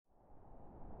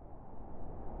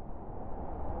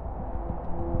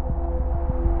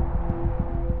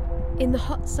In the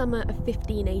hot summer of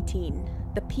 1518,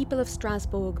 the people of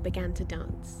Strasbourg began to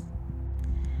dance.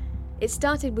 It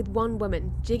started with one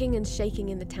woman jigging and shaking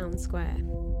in the town square.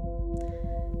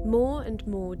 More and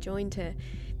more joined her,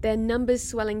 their numbers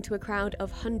swelling to a crowd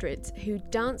of hundreds who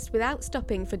danced without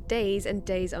stopping for days and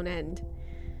days on end.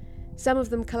 Some of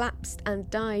them collapsed and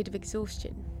died of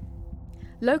exhaustion.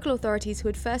 Local authorities who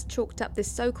had first chalked up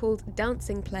this so-called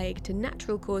dancing plague to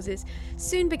natural causes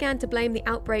soon began to blame the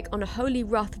outbreak on a holy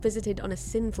wrath visited on a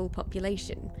sinful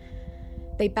population.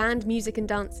 They banned music and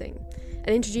dancing,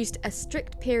 and introduced a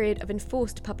strict period of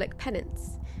enforced public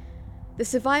penance. The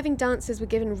surviving dancers were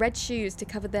given red shoes to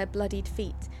cover their bloodied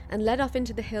feet, and led off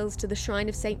into the hills to the shrine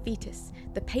of St. Vitus,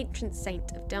 the patron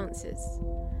saint of dancers.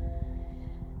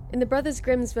 In the Brothers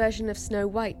Grimm's version of Snow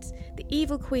White, the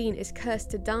evil queen is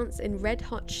cursed to dance in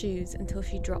red-hot shoes until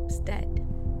she drops dead.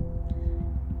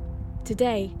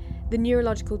 Today, the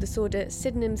neurological disorder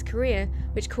Sydenham's chorea,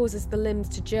 which causes the limbs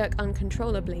to jerk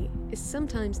uncontrollably, is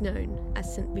sometimes known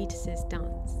as St. Vitus's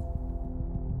dance.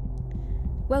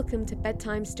 Welcome to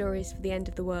Bedtime Stories for the End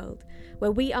of the World,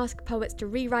 where we ask poets to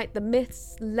rewrite the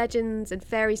myths, legends, and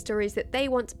fairy stories that they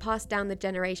want to pass down the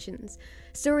generations,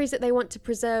 stories that they want to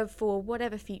preserve for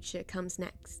whatever future comes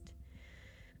next.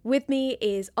 With me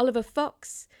is Oliver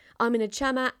Fox, Amina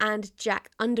Chama, and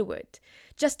Jack Underwood.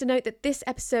 Just to note that this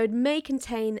episode may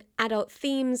contain adult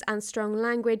themes and strong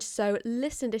language, so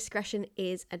listener discretion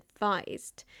is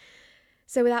advised.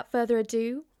 So without further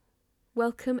ado,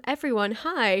 welcome everyone.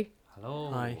 Hi.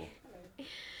 Hello. Hi.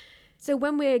 So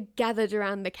when we're gathered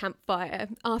around the campfire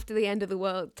after the end of the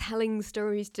world, telling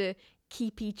stories to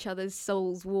keep each other's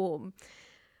souls warm,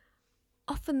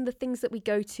 often the things that we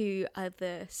go to are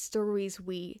the stories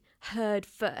we heard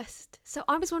first. So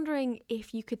I was wondering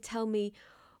if you could tell me,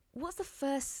 what's the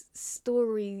first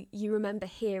story you remember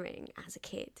hearing as a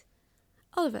kid?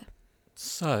 Oliver.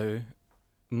 So,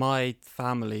 my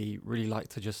family really like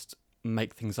to just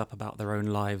make things up about their own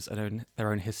lives and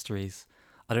their own histories.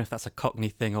 I don't know if that's a Cockney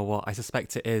thing or what. I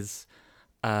suspect it is.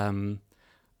 And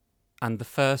the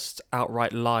first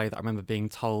outright lie that I remember being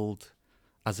told,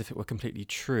 as if it were completely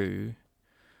true,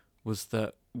 was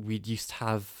that we'd used to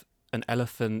have an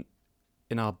elephant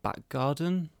in our back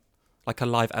garden, like a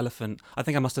live elephant. I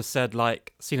think I must have said,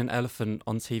 seen an elephant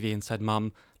on TV and said,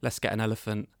 "Mum, let's get an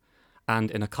elephant." And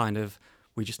in a kind of,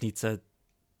 we just need to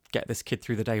get this kid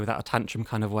through the day without a tantrum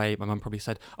kind of way, my mum probably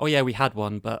said, "Oh yeah, we had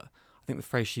one," but I think the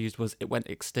phrase she used was, "It went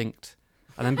extinct."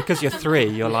 And then because you're 3,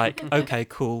 you're like, okay,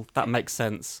 cool, that makes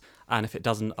sense. And if it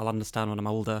doesn't, I'll understand when I'm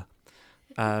older.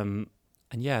 And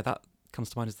yeah, that comes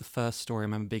to mind as the first story I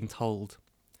remember being told,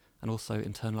 and also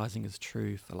internalising as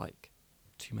true for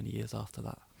too many years after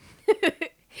that.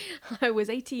 I was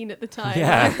 18 at the time.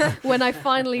 Yeah. When I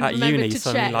finally At remembered uni, to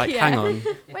suddenly, check. hang on.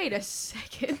 Wait a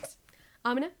second.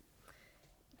 Amina?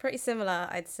 Pretty similar,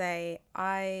 I'd say.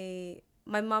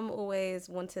 My mum always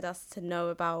wanted us to know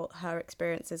about her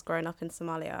experiences growing up in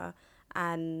Somalia,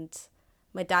 and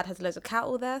my dad has loads of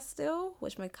cattle there still,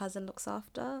 which my cousin looks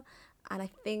after. And I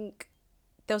think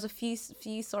there was a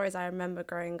few stories I remember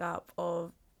growing up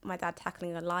of my dad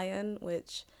tackling a lion,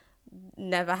 which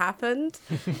never happened,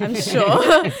 I'm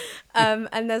sure.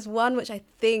 And there's one which I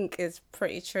think is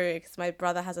pretty true, because my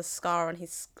brother has a scar on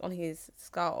his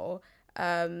skull,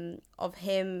 of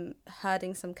him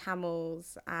herding some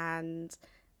camels, and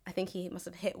I think he must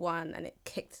have hit one and it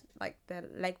kicked the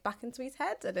leg back into his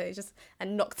head, and it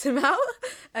and knocked him out.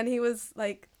 And he was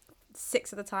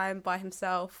 6 at the time by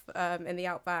himself in the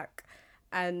outback,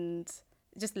 and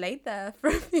just laid there for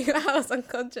a few hours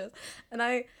unconscious. And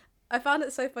I found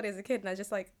it so funny as a kid, and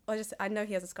I know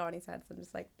he has a scar on his head, so I'm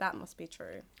just that must be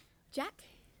true. Jack?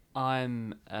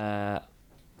 I'm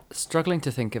struggling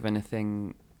to think of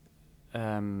anything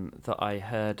that I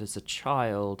heard as a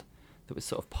child that was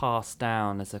sort of passed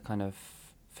down as a kind of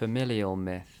familial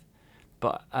myth.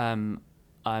 But I'm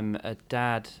a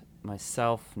dad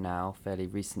myself now fairly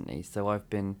recently, so I've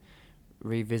been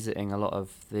revisiting a lot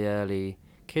of the early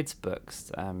kids'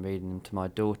 books, reading them to my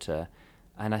daughter,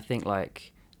 and I think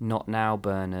Not Now,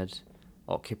 Bernard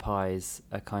occupies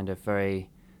a kind of very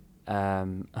I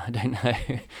don't know,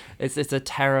 it's a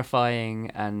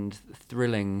terrifying and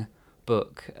thrilling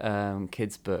book,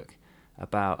 kids book,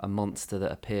 about a monster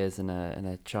that appears in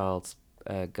a child's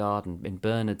garden, in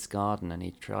Bernard's garden, and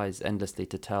he tries endlessly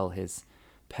to tell his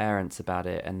parents about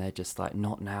it, and they're just like,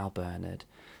 "Not now, Bernard."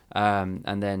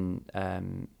 And then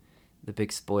the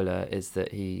big spoiler is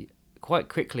that he quite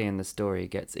quickly in the story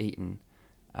gets eaten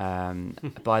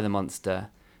by the monster,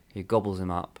 who gobbles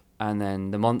him up, and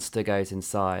then the monster goes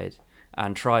inside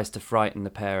and tries to frighten the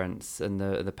parents, and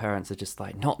the parents are just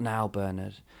like, "Not now,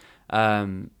 Bernard."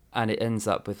 and it ends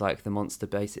up with like the monster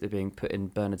basically being put in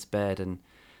Bernard's bed, and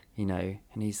and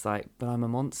he's like, but I'm a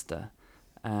monster,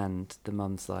 and the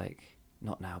mum's like,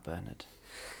 not now, Bernard.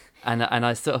 And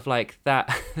I sort of like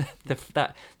that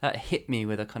that hit me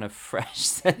with a kind of fresh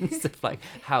sense of like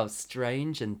how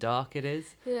strange and dark it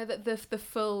is. Yeah, that the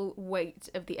full weight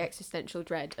of the existential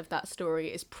dread of that story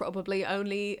is probably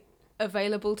only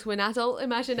available to an adult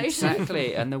imagination.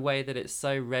 Exactly, and the way that it's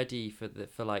so ready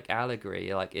for like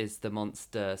allegory, like, is the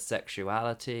monster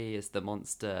sexuality? Is the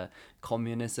monster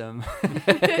communism?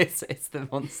 it's the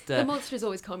monster. The monster is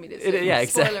always communist. Yeah,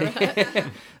 exactly.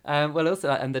 Spoiler alert. Well, also,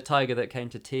 and the tiger that came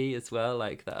to tea as well.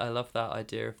 Like that, I love that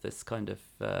idea of this kind of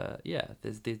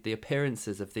there's the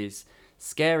appearances of these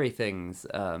scary things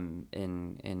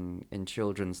in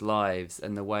children's lives,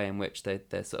 and the way in which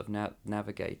they're sort of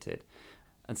navigated.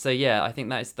 And so, yeah, I think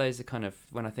those are kind of,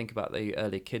 when I think about the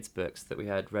early kids' books that we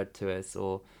had read to us,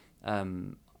 or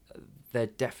they're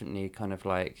definitely kind of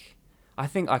like, I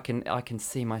think I can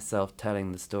see myself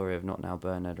telling the story of Not Now,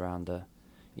 Bernard around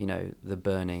the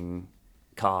burning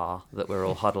car that we're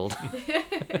all huddled.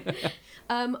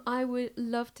 I would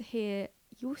love to hear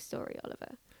your story,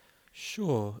 Oliver.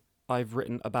 Sure. I've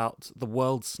written about the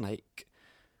world snake,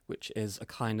 which is a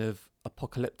kind of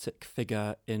apocalyptic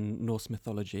figure in Norse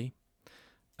mythology.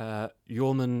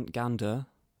 Jormungandr,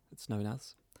 it's known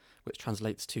as, which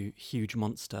translates to huge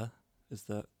monster, is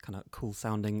the kind of cool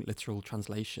sounding literal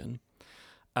translation.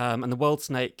 And the world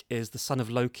snake is the son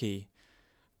of Loki.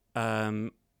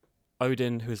 Odin,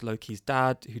 who is Loki's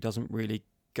dad, who doesn't really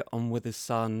get on with his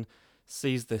son,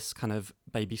 sees this kind of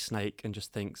baby snake and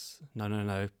just thinks,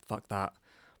 no, fuck that.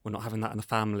 We're not having that in the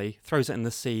family. Throws it in the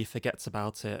sea, forgets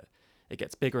about it. It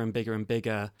gets bigger and bigger and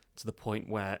bigger to the point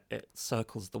where it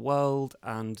circles the world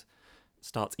and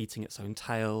starts eating its own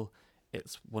tail.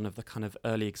 It's one of the kind of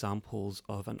early examples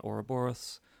of an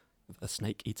Ouroboros, a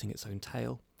snake eating its own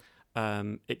tail.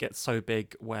 It gets so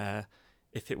big where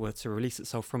if it were to release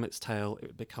itself from its tail, it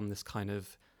would become this kind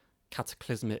of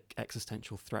cataclysmic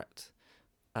existential threat.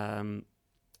 And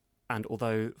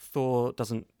although Thor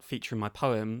doesn't feature in my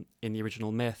poem, in the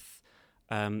original myth,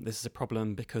 this is a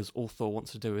problem because all Thor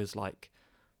wants to do is like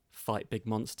fight big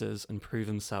monsters and prove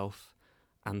himself.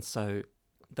 And so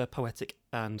the poetic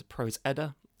and prose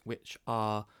Edda, which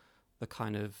are the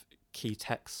kind of key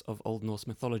texts of Old Norse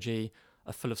mythology,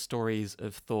 are full of stories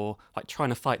of Thor like trying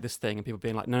to fight this thing and people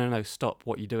being like, no, stop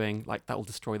what you're doing. Like, that will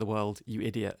destroy the world, you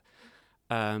idiot.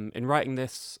 In writing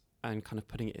this and kind of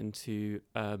putting it into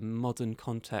a modern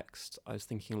context, I was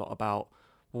thinking a lot about,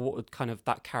 well, what would kind of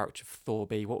that character of Thor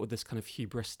be? What would this kind of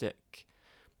hubristic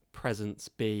presence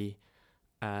be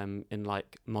in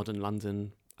like modern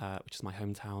London, which is my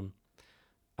hometown?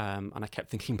 And I kept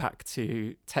thinking back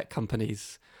to tech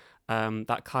companies,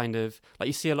 that kind of, like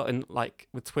you see a lot in like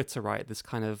with Twitter, right? This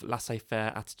kind of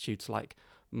laissez-faire attitude to like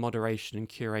moderation and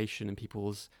curation and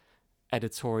people's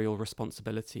editorial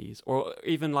responsibilities, or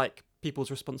even like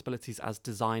people's responsibilities as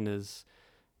designers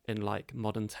in like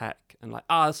modern tech, and like,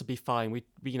 this will be fine.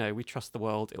 We trust the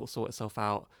world; it will sort itself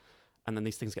out. And then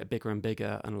these things get bigger and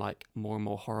bigger, and like more and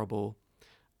more horrible,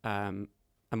 and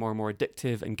more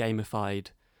addictive and gamified.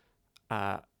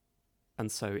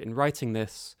 And so, in writing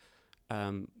this,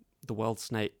 the world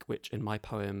snake, which in my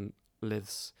poem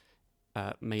lives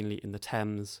mainly in the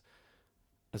Thames,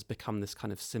 has become this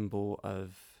kind of symbol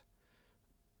of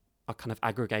a kind of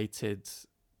aggregated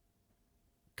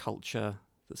culture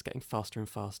that's getting faster and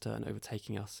faster and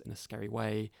overtaking us in a scary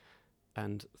way.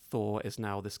 And Thor is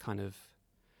now this kind of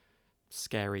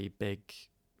scary big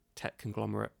tech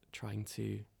conglomerate trying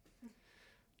to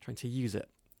use it,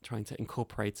 trying to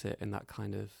incorporate it in that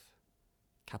kind of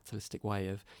capitalistic way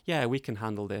of, yeah, we can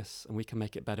handle this and we can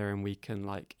make it better and we can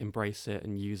like embrace it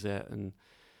and use it and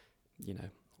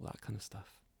all that kind of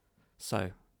stuff. So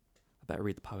I better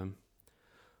read the poem.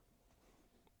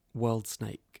 World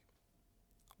Snake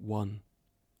 1.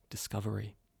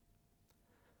 Discovery.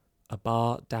 A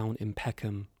bar down in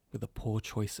Peckham with a poor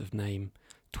choice of name,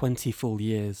 20 full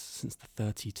years since the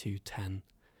 3210.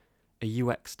 A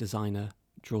UX designer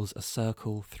draws a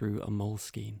circle through a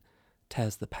Moleskine,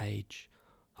 tears the page,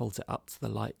 holds it up to the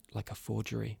light like a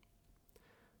forgery.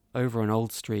 Over an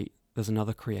old street, there's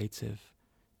another creative,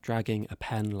 dragging a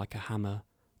pen like a hammer,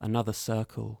 another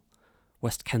circle.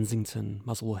 West Kensington,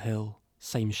 Muswell Hill,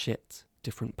 same shit,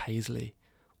 different Paisley.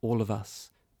 All of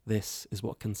us, this is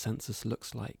what consensus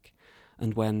looks like.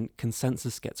 And when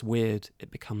consensus gets weird,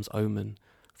 it becomes omen.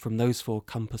 From those 4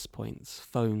 compass points,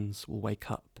 phones will wake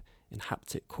up in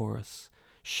haptic chorus,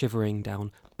 shivering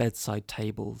down bedside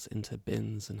tables into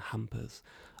bins and hampers,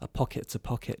 a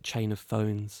pocket-to-pocket chain of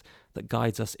phones that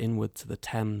guides us inward to the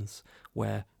Thames,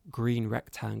 where green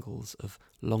rectangles of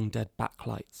long-dead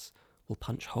backlights will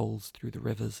punch holes through the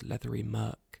river's leathery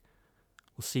murk.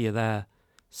 We'll see you there,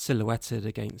 silhouetted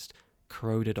against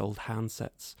corroded old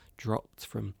handsets dropped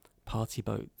from party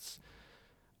boats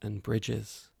and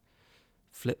bridges,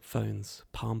 flip phones,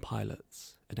 Palm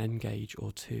Pilots, an N-Gage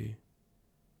or two.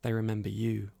 They remember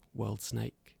you, World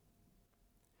Snake.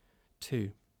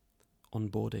 2.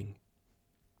 Onboarding.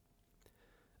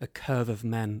 A curve of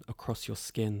men across your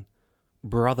skin,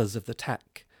 brothers of the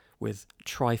tech, with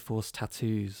Triforce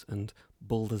tattoos and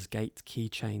Baldur's Gate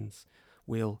keychains.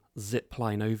 We'll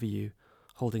zip-line over you,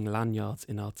 holding lanyards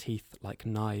in our teeth like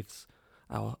knives,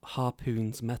 our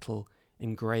harpoons metal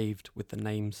engraved with the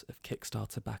names of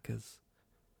Kickstarter backers.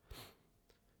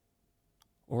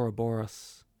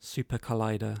 Ouroboros, Super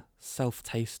Collider,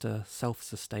 Self-Taster,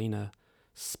 Self-Sustainer,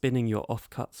 spinning your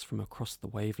offcuts from across the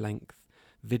wavelength,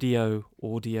 video,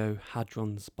 audio,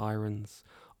 hadrons, byrons,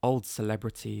 old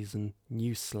celebrities and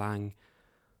new slang.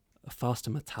 A faster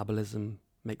metabolism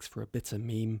makes for a bitter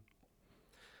meme.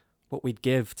 What we'd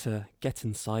give to get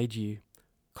inside you,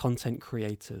 content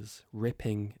creators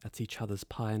ripping at each other's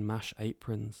pie and mash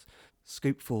aprons,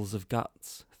 scoopfuls of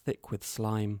guts thick with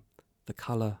slime, the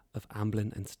colour of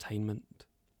Amblin Entertainment.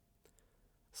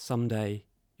 Someday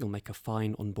you'll make a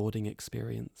fine onboarding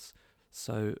experience,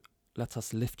 so let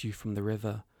us lift you from the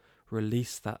river,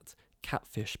 release that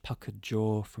catfish puckered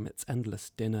jaw from its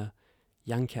endless dinner,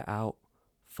 yank it out,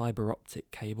 fibre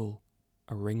optic cable,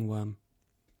 a ringworm.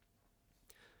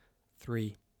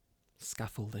 3.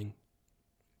 Scaffolding.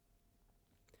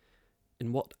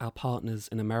 In what our partners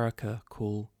in America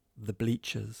call the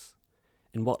bleachers,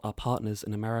 in what our partners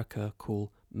in America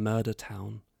call Murder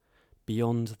Town,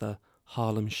 beyond the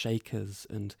Harlem Shakers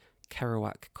and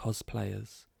Kerouac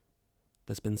cosplayers,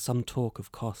 there's been some talk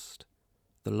of cost,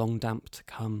 the long damp to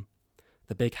come,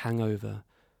 the big hangover,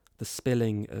 the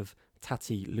spilling of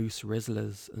tatty loose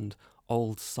Rizzlers and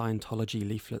old Scientology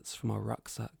leaflets from our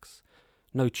rucksacks.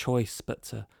 No choice but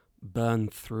to burn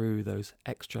through those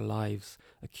extra lives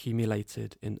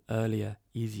accumulated in earlier,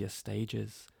 easier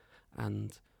stages,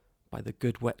 and, by the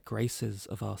good wet graces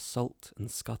of our salt and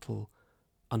scuttle,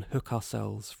 unhook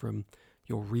ourselves from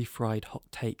your refried hot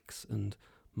takes and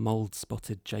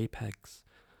mould-spotted JPEGs.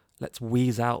 Let's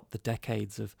wheeze out the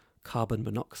decades of carbon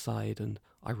monoxide and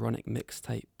ironic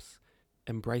mixtapes.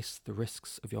 Embrace the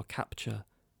risks of your capture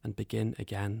and begin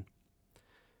again.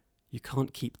 You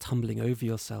can't keep tumbling over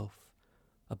yourself,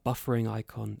 a buffering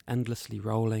icon endlessly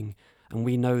rolling, and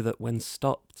we know that when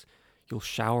stopped, you'll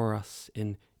shower us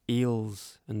in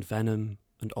eels and venom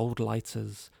and old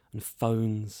lighters and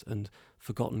phones and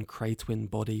forgotten Cray-twin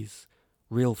bodies,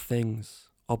 real things,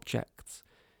 objects,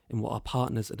 in what our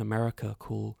partners in America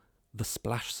call the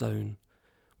splash zone,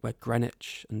 where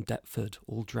Greenwich and Deptford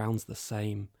all drowns the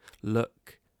same.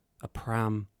 Look, a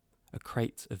pram, a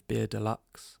crate of beer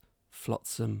deluxe,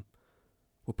 flotsam.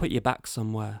 We'll put you back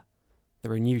somewhere.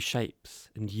 There are new shapes,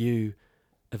 and you,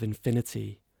 of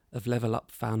infinity, of level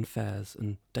up fanfares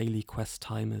and daily quest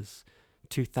timers,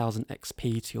 2000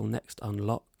 XP to your next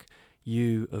unlock,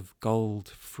 you of gold,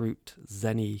 fruit,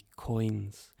 zenny,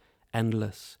 coins,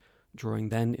 endless, drawing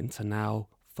then into now,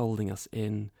 folding us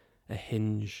in, a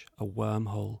hinge, a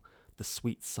wormhole, the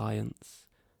sweet science.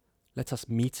 Let us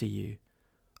meter you,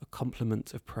 a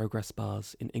complement of progress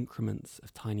bars in increments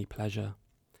of tiny pleasure.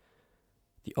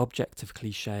 The object of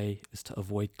cliché is to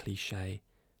avoid cliché.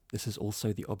 This is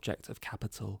also the object of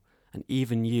capital, and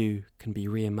even you can be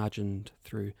reimagined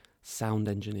through sound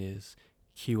engineers,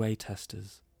 QA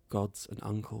testers, gods and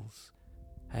uncles.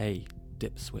 Hey,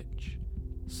 dip switch,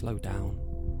 slow down.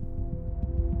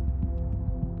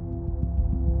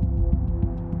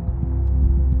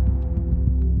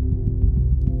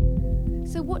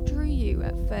 So what drew you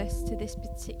at first to this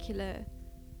particular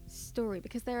story?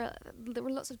 Because there were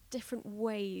lots of different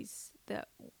ways that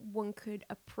one could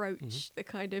approach the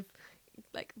kind of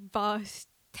like vast,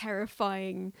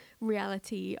 terrifying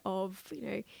reality of, you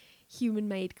know,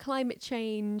 human-made climate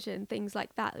change and things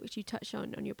like that, which you touch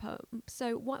on your poem.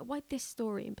 So why this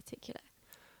story in particular?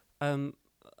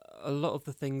 A lot of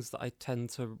the things that I tend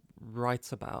to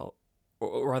write about,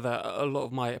 or rather a lot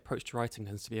of my approach to writing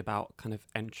tends to be about kind of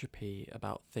entropy,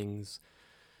 about things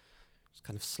just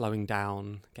kind of slowing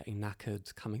down, getting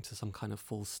knackered, coming to some kind of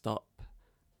full stop.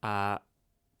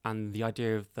 And the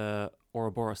idea of the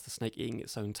Ouroboros, the snake eating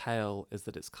its own tail, is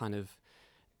that it's kind of,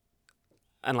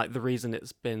 and like the reason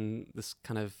it's been this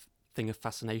kind of thing of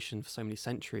fascination for so many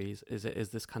centuries is it is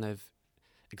this kind of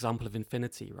example of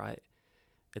infinity, right?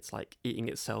 it's like eating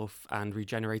itself and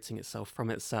regenerating itself from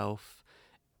itself.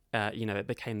 It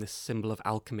became this symbol of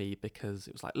alchemy because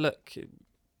it was like, look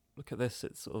at this,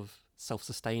 it's sort of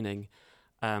self-sustaining.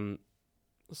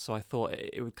 So I thought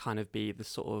it would kind of be the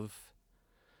sort of,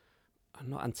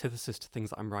 not antithesis to things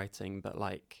that I'm writing, but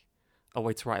like a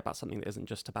way to write about something that isn't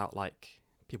just about like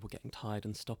people getting tired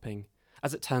and stopping.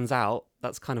 As it turns out,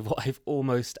 that's kind of what I've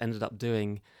almost ended up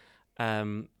doing.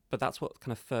 But that's what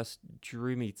kind of first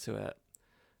drew me to it.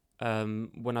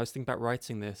 When I was thinking about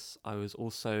writing this, I was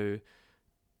also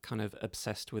kind of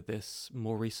obsessed with this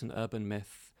more recent urban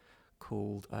myth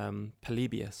called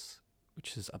Polybius,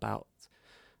 which is about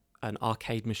an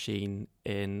arcade machine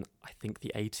in, I think,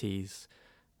 the 80s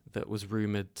that was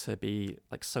rumoured to be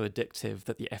like so addictive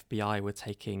that the FBI were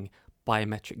taking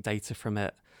biometric data from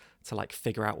it to like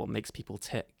figure out what makes people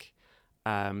tick.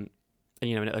 And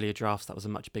in earlier drafts, that was a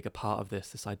much bigger part of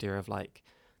this idea of like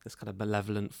this kind of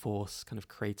malevolent force kind of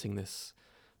creating this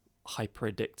hyper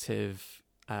addictive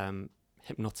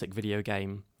hypnotic video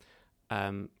game,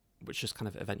 which just kind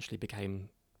of eventually became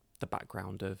the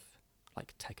background of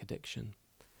like tech addiction.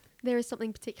 There is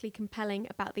something particularly compelling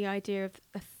about the idea of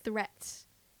a threat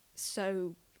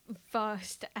so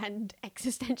vast and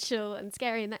existential and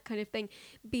scary and that kind of thing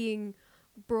being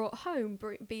brought home,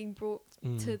 being brought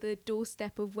to the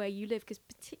doorstep of where you live, because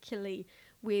particularly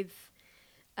with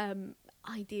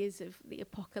ideas of the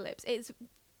apocalypse, it's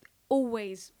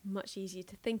always much easier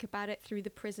to think about it through the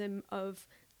prism of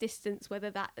distance,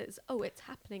 whether that is it's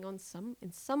happening in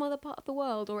some other part of the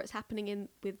world, or it's happening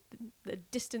with the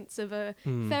distance of a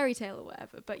fairy tale or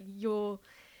whatever. But you're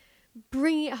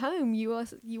bringing it home.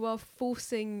 You are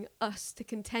forcing us to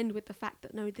contend with the fact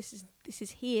that no, this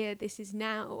is here, this is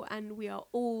now, and we are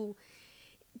all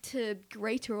to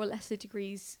greater or lesser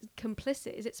degrees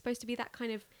complicit. Is it supposed to be that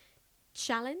kind of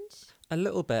challenge? A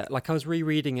little bit. Like I was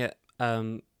rereading it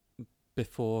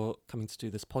before coming to do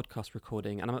this podcast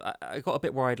recording, and I got a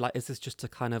bit worried, like, is this just a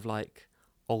kind of like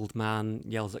old man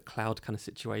yells at cloud kind of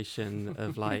situation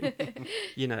of like,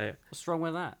 what's wrong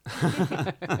with that?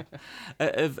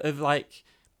 of like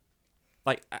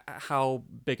how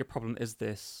big a problem is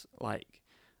this? Like,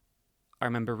 I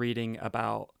remember reading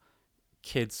about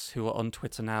kids who are on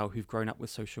Twitter now who've grown up with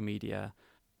social media,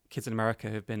 kids in America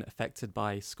who've been affected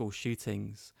by school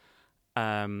shootings,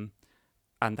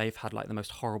 and they've had like the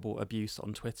most horrible abuse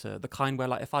on Twitter, the kind where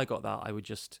like if I got that, I would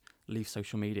just leave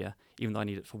social media, even though I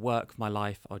need it for work, for my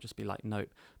life. I'll just be like,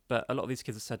 nope. But a lot of these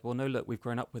kids have said, well, no, look, we've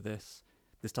grown up with this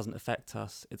doesn't affect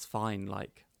us, it's fine.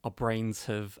 Like, our brains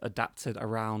have adapted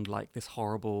around like this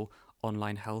horrible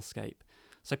online hellscape.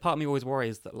 So part of me always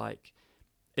worries that like,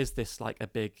 is this like a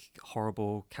big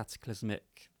horrible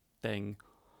cataclysmic thing,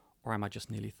 or am I just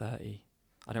nearly 30?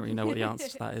 I don't really know what the answer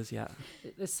to that is yet.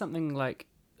 There's something like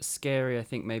scary, I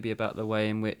think, maybe about the way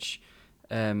in which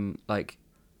like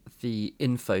the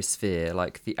infosphere,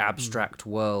 like the abstract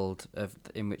world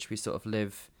in which we sort of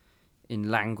live in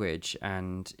language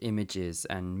and images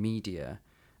and media,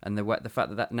 and the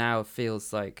fact that now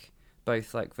feels like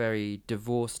both like very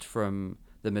divorced from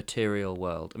the material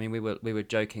world. I mean, we were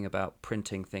joking about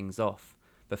printing things off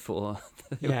before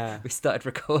we started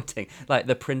recording, like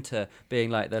the printer being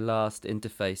like the last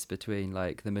interface between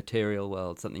like the material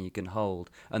world, something you can hold,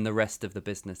 and the rest of the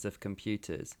business of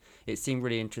computers. It seemed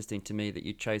really interesting to me that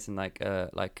you'd chosen like a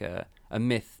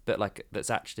myth, but like that's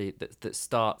actually that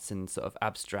starts in sort of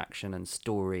abstraction and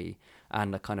story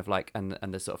and the kind of like and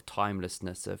the sort of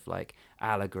timelessness of like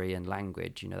allegory and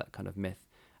language, that kind of myth,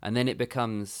 and then it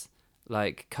becomes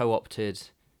like co-opted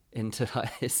into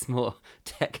like this more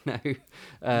techno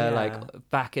like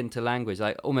back into language,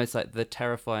 like almost like the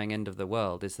terrifying end of the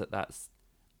world is that's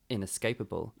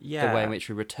inescapable. The way in which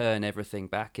we return everything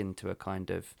back into a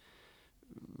kind of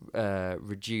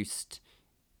reduced,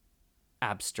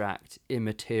 abstract,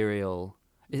 immaterial.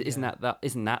 Isn't that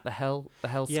the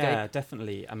hellscape? Yeah,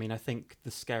 definitely. I mean, I think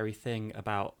the scary thing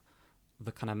about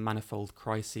the kind of manifold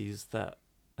crises that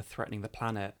are threatening the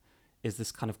planet is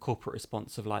this kind of corporate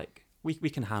response of like, we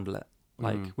can handle it.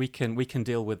 Like, we can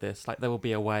deal with this. Like, there will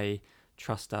be a way,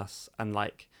 trust us. And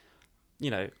like,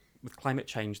 with climate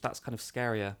change, that's kind of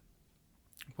scarier.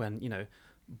 When,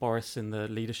 Boris in the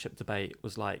leadership debate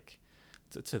was like,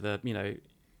 to the,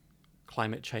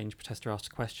 climate change protester asked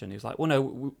a question. He was like, well,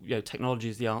 no, technology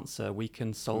is the answer. We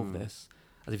can solve this.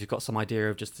 As if you've got some idea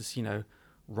of just this,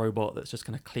 robot that's just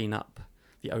going to clean up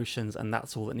the oceans, and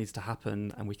that's all that needs to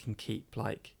happen, and we can keep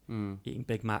like eating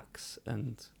Big Macs.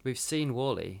 And we've seen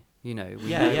WALL-E, we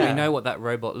know what that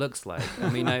robot looks like,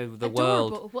 and we know the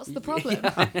world. What's the problem?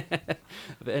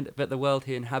 But the world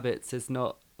he inhabits is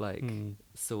not like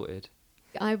sorted.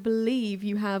 I believe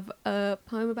you have a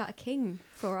poem about a king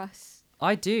for us.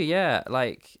 I do, yeah.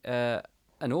 Like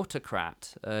an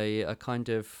autocrat, a kind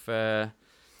of a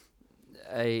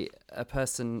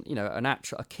person, you know,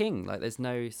 a king. Like there's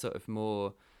no sort of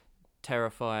more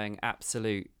terrifying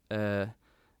absolute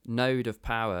node of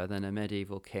power than a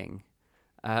medieval king.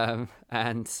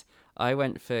 And I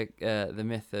went for the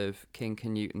myth of King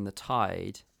Canute and the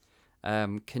Tide.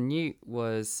 Canute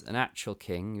was an actual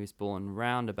king. He was born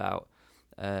round about,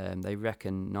 they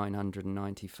reckon,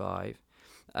 995.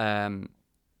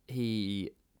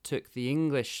 He took the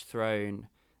English throne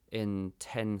in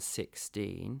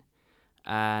 1016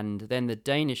 and then the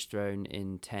Danish throne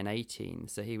in 1018.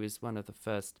 So he was one of the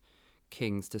first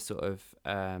kings to sort of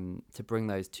to bring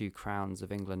those two crowns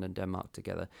of England and Denmark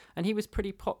together. And he was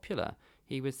pretty popular.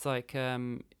 He was like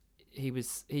he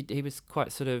was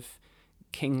quite sort of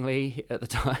kingly at the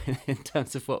time in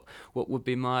terms of what would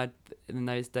be admired in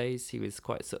those days. He was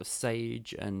quite sort of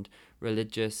sage and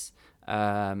religious,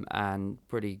 and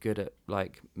pretty good at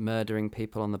like murdering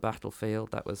people on the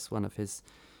battlefield. That was one of his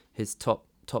top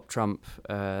trump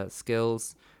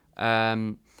skills.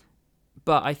 But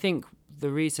I think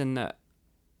the reason that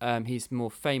he's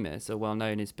more famous or well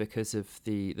known is because of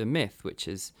the myth, which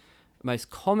is most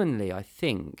commonly, I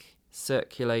think,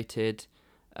 circulated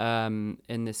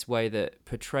in this way that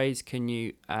portrays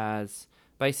Canute as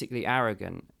basically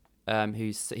arrogant,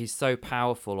 he's so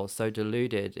powerful or so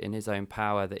deluded in his own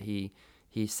power that he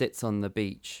sits on the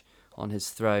beach on his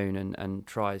throne and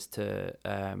tries to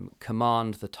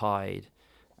command the tide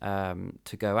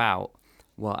to go out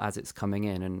while as it's coming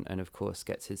in, and of course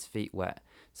gets his feet wet.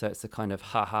 So it's a kind of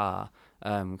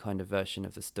kind of version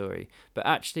of the story. But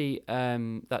actually,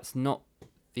 that's not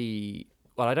the...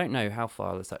 Well, I don't know how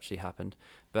far this actually happened,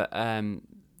 but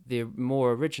the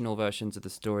more original versions of the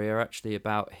story are actually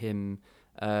about him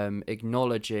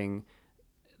acknowledging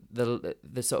the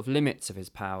sort of limits of his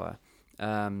power,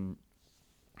 and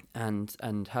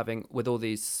having, with all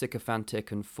these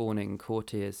sycophantic and fawning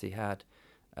courtiers he had,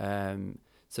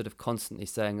 sort of constantly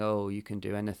saying, "Oh, you can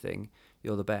do anything,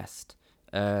 you're the best."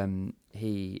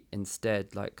 He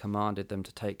instead like commanded them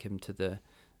to take him to the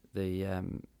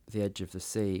edge of the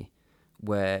sea,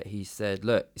 where he said,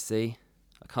 "Look, you see,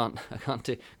 I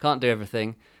can't do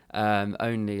everything.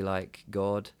 Only like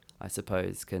God, I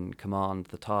suppose, can command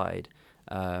the tide.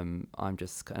 I'm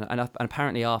just..." And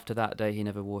apparently after that day he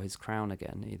never wore his crown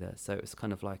again either. So it was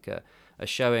kind of like a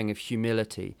showing of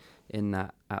humility in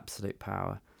that absolute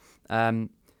power.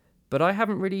 But I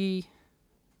haven't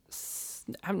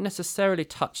necessarily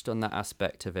touched on that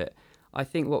aspect of it. I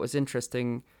think what was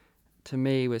interesting to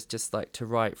me was just like to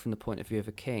write from the point of view of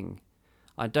a king.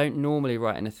 I don't normally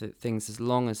write anything things as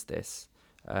long as this.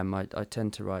 I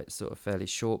tend to write sort of fairly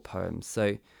short poems.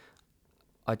 So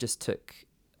I just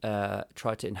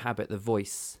tried to inhabit the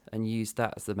voice and use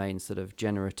that as the main sort of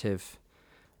generative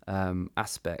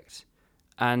aspect.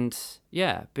 And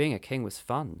yeah, being a king was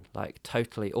fun, like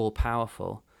totally all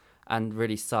powerful and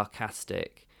really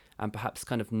sarcastic, and perhaps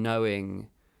kind of knowing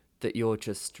that you're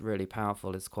just really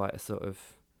powerful is quite a sort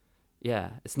of,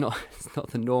 yeah, it's not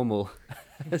the normal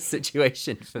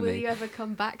situation for me. Will you ever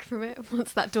come back from it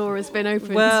once that door has been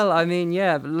opened? Well, I mean,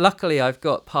 yeah, but luckily I've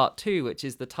got part 2, which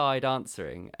is the tide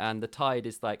answering, and the tide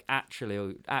is like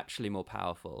actually more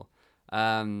powerful.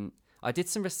 I did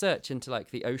some research into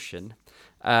like the ocean,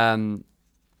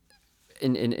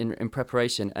 in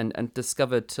preparation, and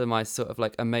discovered, to my sort of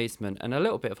like amazement and a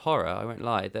little bit of horror, I won't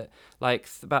lie, that like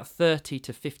about 30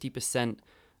 to 50%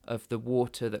 of the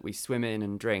water that we swim in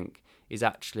and drink is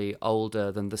actually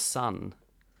older than the sun.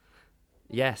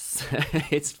 Yes,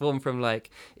 it's formed from like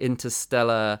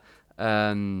interstellar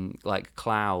like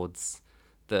clouds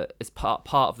that is part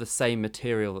of the same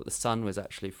material that the sun was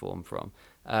actually formed from,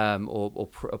 or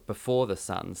before the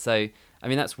sun. So I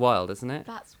mean, that's wild, isn't it?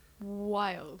 That's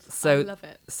wild. So, I love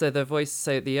it. So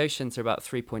the oceans are about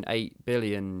 3.8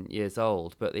 billion years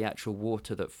old, but the actual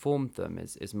water that formed them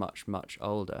is much, much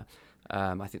older.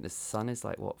 I think the sun is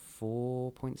like, what,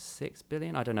 4.6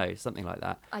 billion? I don't know, something like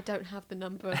that. I don't have the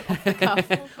number off the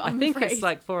cuff. I think it's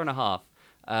like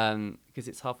 4.5, because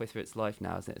it's halfway through its life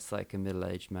now, isn't it? It's like a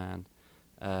middle-aged man.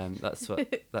 That's what...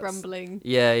 That's, grumbling.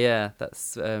 Yeah.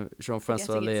 That's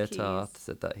Jean-Francois Forgetting its Lyotard keys.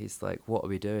 said that. He's like, what are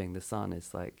we doing? The sun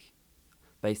is like...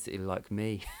 basically like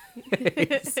me.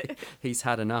 he's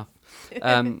had enough,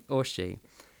 or she.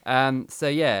 So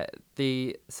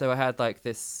I had like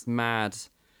this mad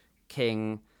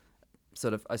king,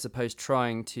 sort of, I suppose,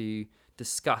 trying to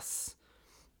discuss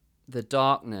the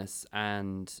darkness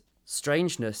and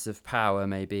strangeness of power,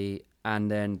 maybe, and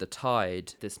then the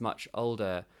tide, this much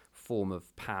older form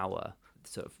of power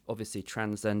sort of obviously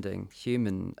transcending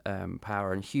human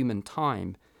power and human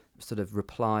time, sort of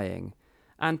replying,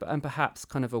 and perhaps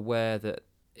kind of aware that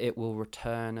it will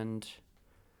return and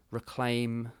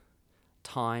reclaim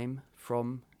time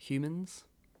from humans.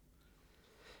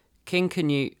 King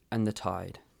Canute and the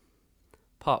Tide.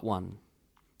 Part 1.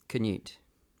 Canute.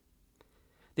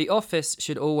 The office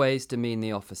should always demean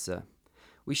the officer.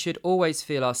 We should always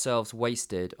feel ourselves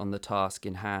wasted on the task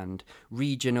in hand.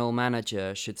 Regional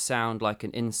manager should sound like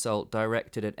an insult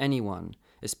directed at anyone,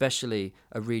 especially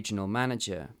a regional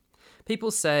manager.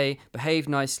 People say, behave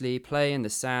nicely, play in the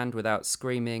sand without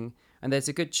screaming, and there's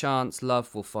a good chance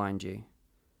love will find you.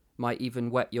 Might even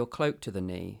wet your cloak to the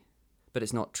knee. But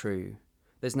it's not true.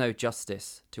 There's no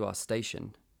justice to our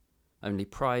station. Only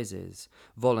prizes,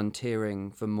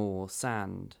 volunteering for more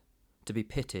sand. To be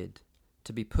pitted,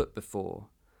 to be put before.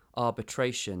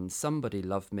 Arbitration, somebody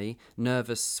love me,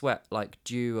 nervous sweat like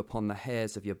dew upon the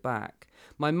hairs of your back.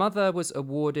 My mother was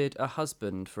awarded a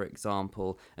husband, for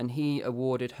example, and he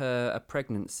awarded her a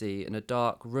pregnancy in a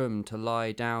dark room to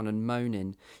lie down and moan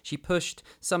in. She pushed,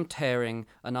 some tearing,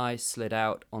 and I slid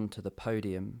out onto the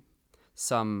podium.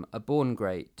 Some are born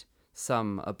great,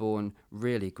 some are born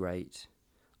really great.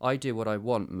 I do what I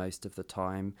want most of the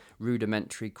time.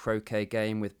 Rudimentary croquet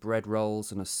game with bread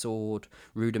rolls and a sword.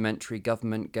 Rudimentary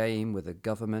government game with a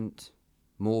government.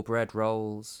 More bread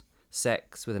rolls.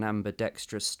 Sex with an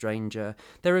ambidextrous stranger.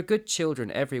 There are good children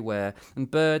everywhere,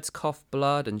 and birds cough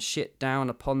blood and shit down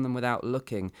upon them without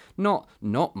looking. Not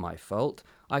my fault.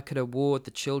 I could award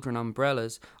the children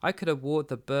umbrellas. I could award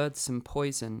the birds some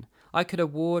poison. I could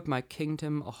award my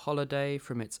kingdom a holiday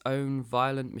from its own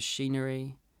violent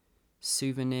machinery.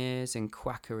 Souvenirs and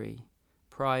quackery,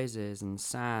 prizes and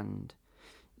sand.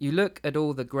 You look at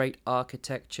all the great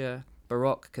architecture,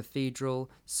 Baroque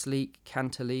cathedral, sleek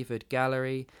cantilevered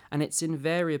gallery, and it's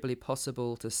invariably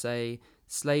possible to say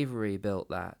slavery built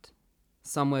that.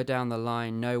 Somewhere down the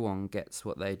line no one gets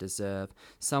what they deserve.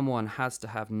 Someone has to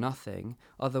have nothing,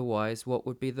 otherwise what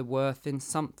would be the worth in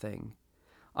something?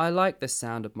 I like the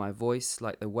sound of my voice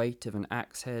like the weight of an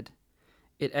axe head.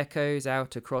 It echoes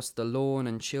out across the lawn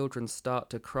and children start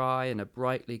to cry in a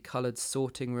brightly coloured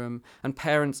sorting room and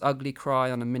parents ugly cry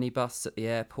on a minibus at the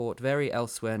airport. Very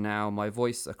elsewhere now, my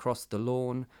voice across the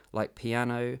lawn, like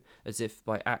piano, as if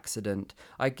by accident.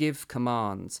 I give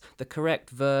commands. The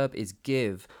correct verb is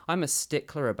give. I'm a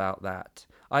stickler about that.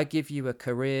 I give you a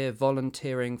career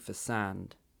volunteering for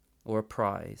sand, or a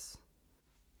prize.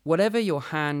 Whatever your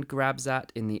hand grabs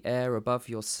at in the air above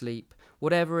your sleep,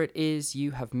 whatever it is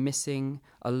you have missing,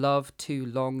 a love too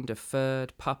long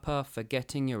deferred, papa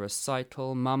forgetting your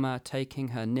recital, mama taking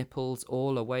her nipples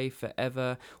all away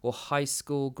forever, or high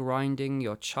school grinding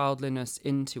your childliness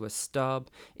into a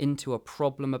stub, into a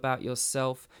problem about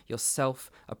yourself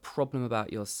a problem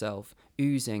about yourself,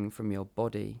 oozing from your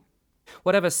body.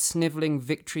 Whatever snivelling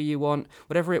victory you want,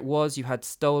 whatever it was you had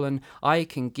stolen, I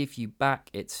can give you back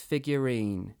its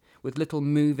figurine. With little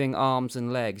moving arms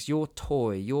and legs, your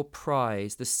toy, your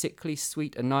prize, the sickly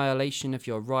sweet annihilation of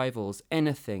your rivals,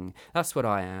 anything. That's what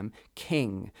I am,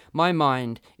 king. My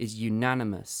mind is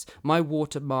unanimous, my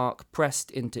watermark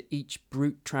pressed into each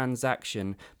brute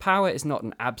transaction. Power is not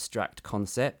an abstract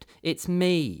concept, it's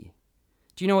me.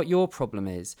 Do you know what your problem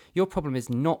is? Your problem is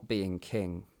not being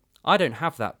king. I don't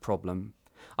have that problem.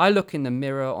 I look in the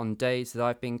mirror on days that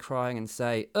I've been crying and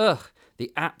say, ugh,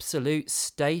 the absolute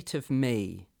state of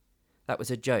me. That was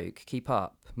a joke. Keep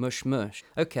up. Mush mush.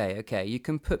 Okay, you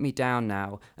can put me down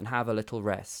now and have a little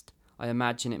rest. I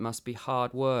imagine it must be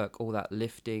hard work, all that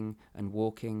lifting and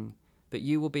walking, but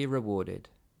you will be rewarded.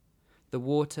 The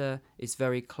water is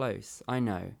very close, I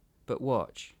know, but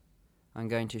watch. I'm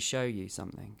going to show you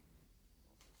something.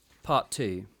 Part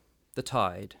 2. The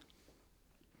Tide.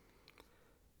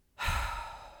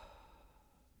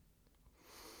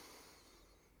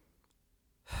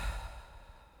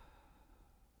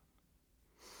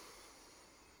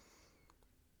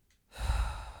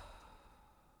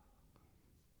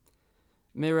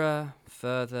 Mirror,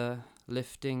 further,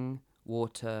 lifting,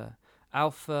 water,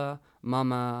 alpha,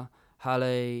 mama,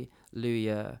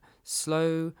 hallelujah,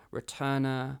 slow,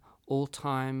 returner,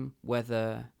 all-time,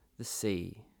 weather, the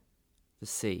sea. The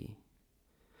sea.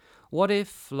 What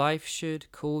if life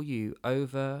should call you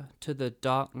over to the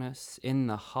darkness in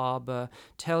the harbour,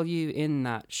 tell you in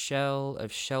that shell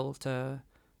of shelter,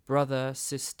 brother,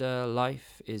 sister,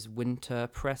 life is winter,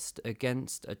 pressed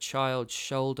against a child's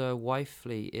shoulder,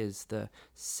 wifely is the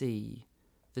sea,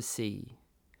 the sea.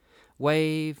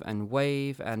 wave and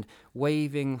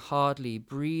waving, hardly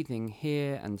breathing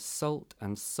here, and salt,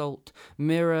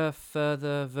 mirror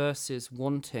further verses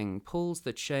wanting, pulls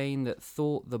the chain that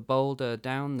thought the boulder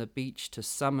down the beach to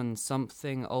summon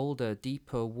something older,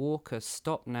 deeper, walker,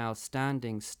 stop now,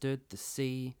 standing, stood the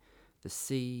sea,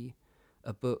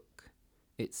 a book,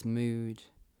 its mood.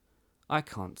 I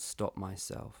can't stop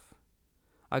myself.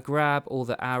 I grab all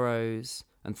the arrows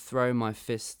and throw my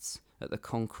fists at the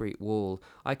concrete wall.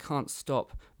 I can't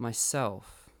stop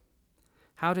myself.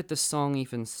 How did the song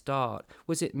even start?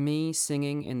 Was it me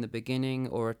singing in the beginning,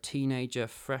 or a teenager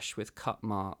fresh with cut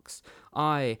marks?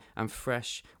 I am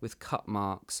fresh with cut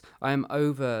marks. I am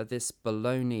over this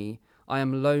baloney. I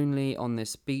am lonely on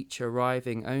this beach,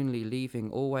 arriving only,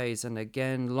 leaving always, and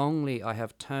again longly I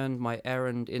have turned my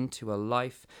errand into a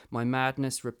life, my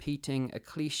madness repeating a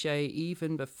cliche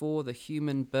even before the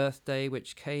human birthday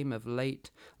which came of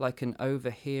late, like an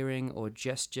overhearing or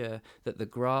gesture that the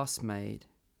grass made.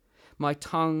 My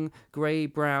tongue,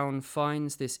 grey-brown,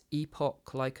 finds this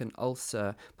epoch like an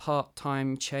ulcer,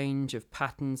 part-time change of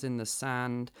patterns in the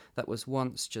sand that was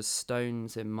once just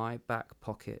stones in my back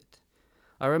pocket.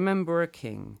 I remember a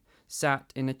king,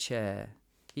 sat in a chair.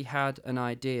 He had an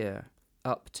idea,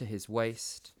 up to his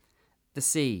waist. The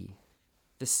sea,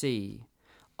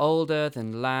 older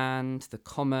than land, the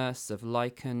commerce of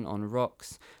lichen on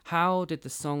rocks. How did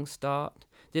the song start?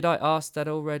 Did I ask that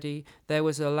already? There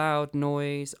was a loud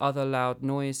noise, other loud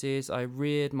noises. I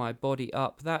reared my body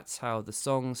up. That's how the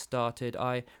song started.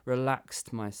 I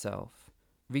relaxed myself.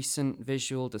 Recent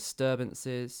visual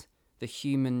disturbances. The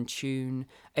human tune,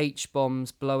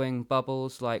 H-bombs blowing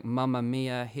bubbles like Mamma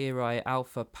Mia, here I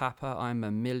Alpha Papa, I'm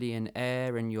a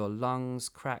millionaire in your lungs,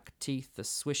 cracked teeth, a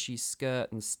swishy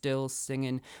skirt and still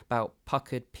singing about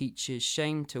puckered peaches,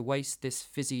 shame to waste this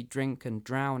fizzy drink and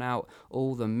drown out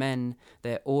all the men,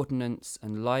 their ordnance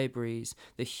and libraries,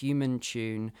 the human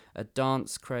tune, a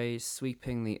dance craze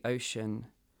sweeping the ocean.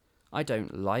 I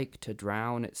don't like to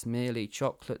drown, it's merely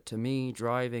chocolate to me,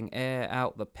 driving air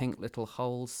out the pink little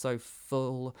holes so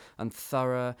full and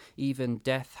thorough, even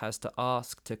death has to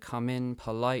ask to come in,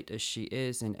 polite as she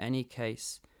is in any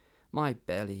case. My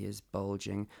belly is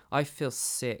bulging, I feel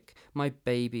sick, my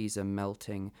babies are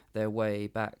melting their way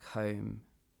back home.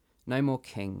 No more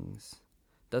kings.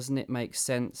 Doesn't it make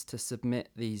sense to submit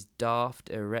these daft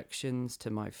erections to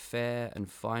my fair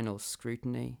and final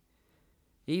scrutiny?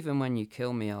 Even when you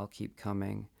kill me, I'll keep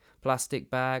coming. Plastic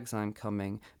bags, I'm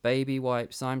coming. Baby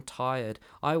wipes, I'm tired.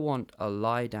 I want a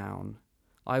lie down.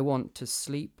 I want to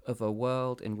sleep of a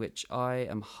world in which I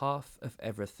am half of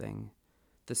everything.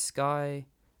 The sky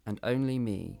and only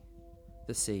me.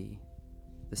 The sea.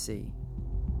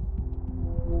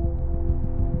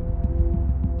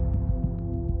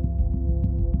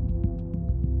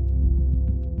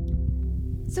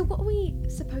 So what are we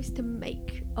supposed to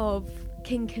make of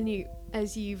King Canute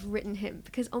as you've written him?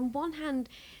 Because on one hand,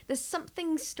 there's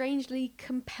something strangely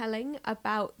compelling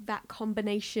about that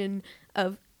combination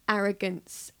of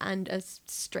arrogance and a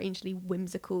strangely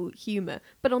whimsical humour.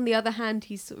 But on the other hand,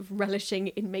 he's sort of relishing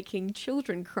in making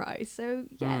children cry. So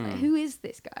yeah, who is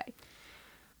this guy?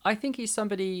 I think he's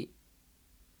somebody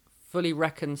fully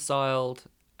reconciled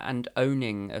and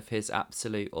owning of his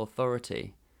absolute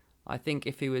authority. I think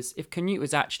if Canute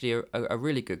was actually a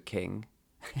really good king,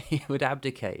 he would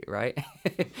abdicate, right?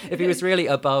 If he was really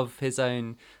above his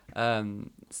own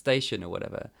station or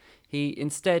whatever. He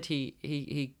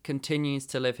continues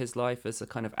to live his life as a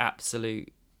kind of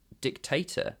absolute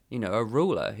dictator, a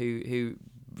ruler who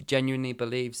genuinely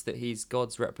believes that he's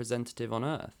God's representative on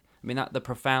earth. I mean, that the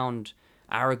profound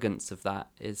arrogance of that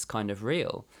is kind of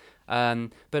real.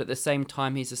 But at the same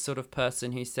time, he's a sort of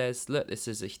person who says, "Look, this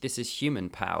is human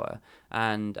power,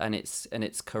 and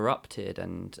it's corrupted,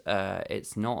 and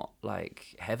it's not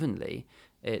like heavenly.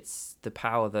 It's the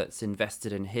power that's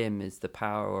invested in him is the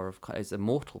power is a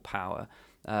mortal power."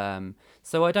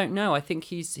 So I don't know. I think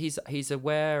he's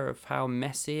aware of how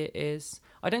messy it is.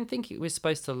 I don't think we're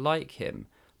supposed to like him,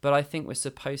 but I think we're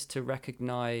supposed to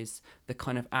recognize the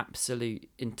kind of absolute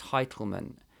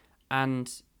entitlement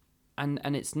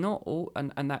and it's not all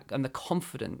and the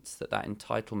confidence that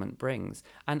entitlement brings.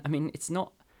 And I mean, it's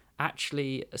not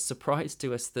actually a surprise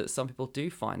to us that some people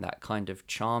do find that kind of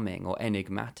charming or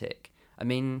enigmatic. I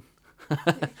mean,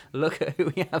 look at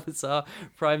who we have as our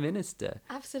prime minister.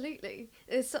 Absolutely.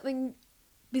 There's something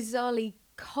bizarrely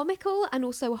comical and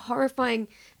also horrifying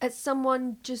at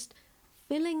someone just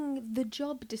filling the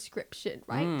job description,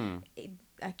 right?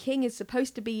 A king is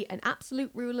supposed to be an absolute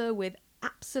ruler with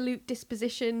absolute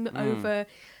disposition over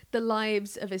the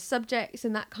lives of his subjects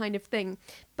and that kind of thing.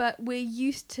 But we're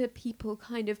used to people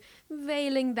kind of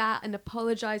veiling that and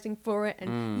apologising for it.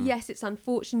 And yes, it's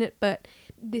unfortunate, but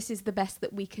this is the best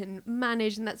that we can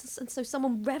manage. And so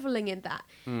someone revelling in that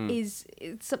is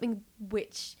something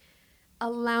which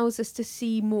allows us to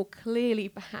see more clearly,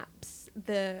 perhaps,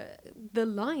 the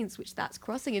lines which that's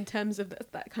crossing in terms of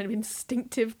that kind of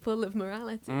instinctive pull of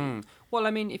morality. Well,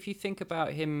 I mean, if you think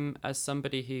about him as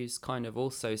somebody who's kind of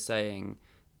also saying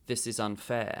this is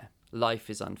unfair, life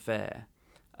is unfair,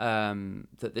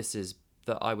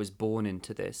 that I was born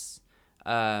into this,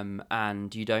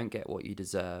 and you don't get what you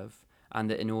deserve, and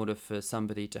that in order for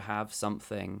somebody to have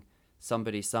something,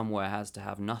 somebody somewhere has to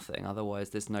have nothing,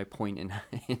 otherwise there's no point in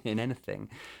in anything.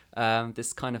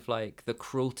 This kind of like the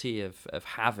cruelty of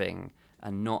having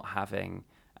and not having,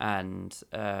 and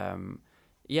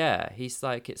he's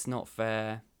like, it's not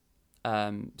fair,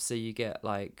 so you get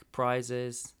like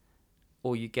prizes,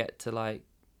 or you get to like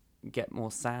get more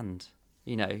sand,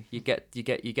 you get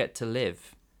to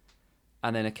live,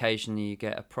 and then occasionally you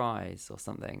get a prize or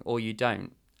something, or you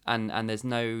don't, and there's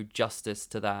no justice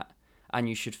to that. And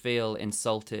you should feel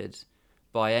insulted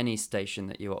by any station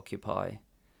that you occupy,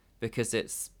 because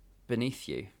it's beneath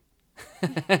you.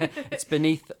 It's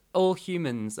beneath all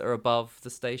humans are above the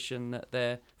station that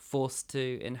they're forced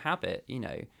to inhabit.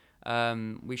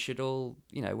 We should all,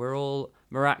 we're all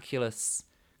miraculous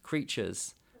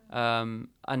creatures, and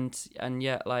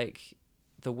yet, like,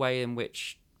 the way in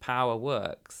which power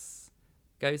works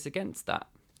goes against that.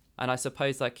 And I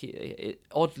suppose, like,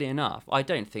 oddly enough, I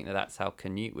don't think that that's how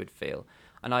Canute would feel,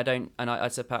 and I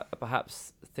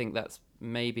perhaps think that's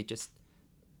maybe just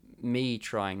me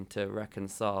trying to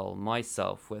reconcile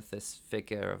myself with this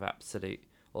figure of absolute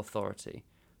authority.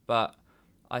 But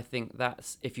I think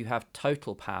that's, if you have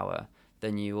total power,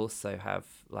 then you also have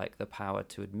like the power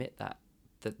to admit that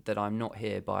I'm not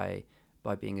here by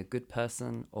being a good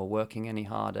person or working any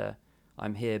harder.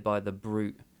 I'm here by the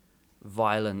brute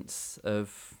violence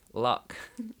of luck.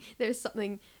 There's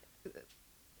something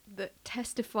that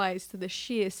testifies to the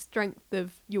sheer strength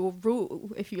of your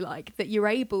rule, if you like, that you're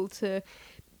able to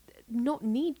not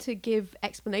need to give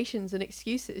explanations and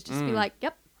excuses, just be like,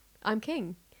 yep, I'm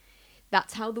king.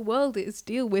 That's how the world is.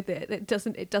 Deal with it. It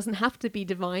doesn't have to be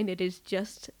divine. It is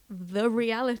just the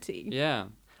reality. Yeah.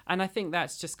 And I think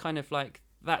that's just kind of like,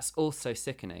 that's also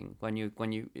sickening when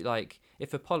you like,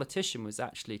 if a politician was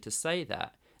actually to say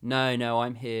that, no,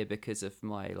 I'm here because of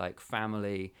my like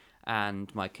family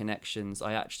and my connections.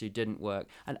 I actually didn't work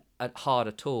hard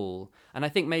at all. And I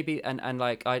think maybe, and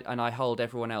I hold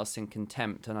everyone else in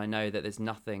contempt, and I know that there's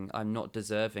nothing, I'm not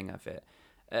deserving of it.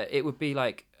 It would be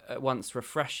like at once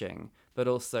refreshing, but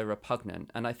also repugnant.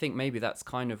 And I think maybe that's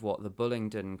kind of what the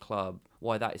Bullingdon Club,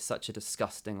 why that is such a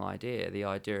disgusting idea. The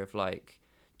idea of like,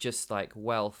 just like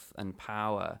wealth and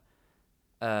power,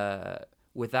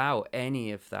 without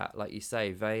any of that, like you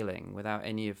say, veiling, without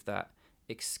any of that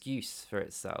excuse for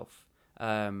itself.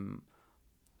 And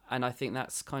I think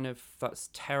that's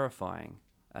terrifying,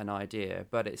 an idea,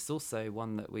 but it's also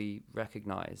one that we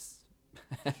recognize.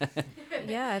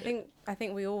 Yeah, I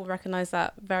think we all recognize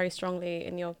that very strongly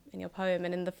in your poem.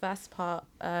 And in the first part,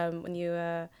 when you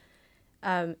were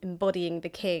embodying the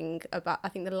king, I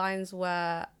think the lines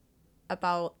were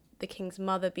about the king's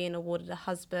mother being awarded a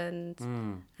husband,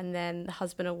 and then the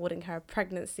husband awarding her a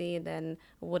pregnancy, and then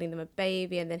awarding them a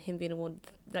baby, and then him being awarded,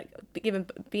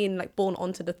 being born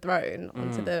onto the throne,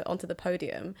 onto the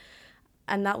podium.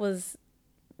 And that was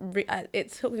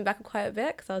it took me back quite a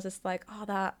bit, because I was just like, oh,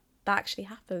 that actually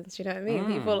happens. You know what I mean?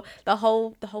 People, the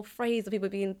whole phrase of people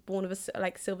being born with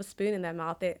a silver spoon in their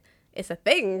mouth, it's a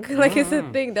thing. It's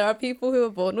a thing. There are people who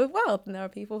are born with wealth, and there are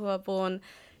people who are born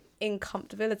in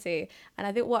comfortability. And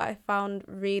I think what I found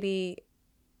really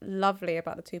lovely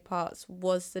about the two parts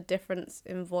was the difference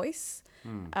in voice,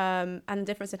 and the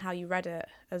difference in how you read it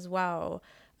as well.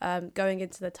 Going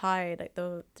into the tide, like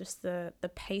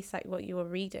the pace at what you were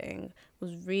reading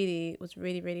was really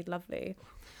lovely.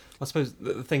 I suppose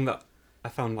the thing that I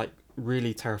found like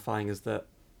really terrifying is that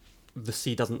the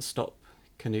sea doesn't stop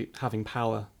Canute having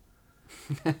power.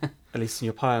 At least in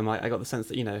your poem, I got the sense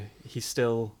that, he's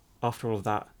still, after all of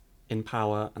that, in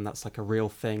power, and that's like a real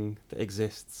thing that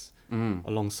exists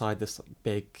alongside this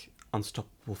big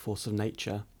unstoppable force of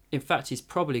nature. In fact, he's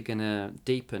probably going to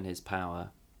deepen his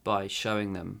power by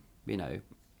showing them,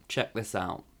 check this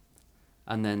out.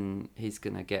 And then he's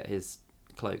going to get his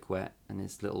cloak wet and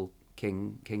his little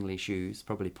kingly shoes,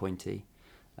 probably pointy,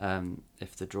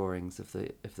 if the drawings of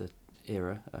the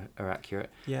era are accurate.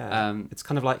 Yeah, it's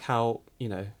kind of like how,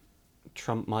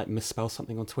 Trump might misspell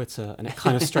something on Twitter, and it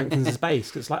kind of strengthens his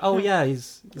base. 'Cause it's like, oh yeah,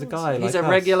 he's a guy. He's like a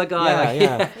us. regular guy.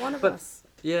 Yeah. One of But- us.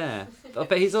 Yeah,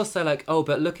 but he's also like, oh,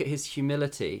 but look at his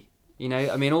humility. You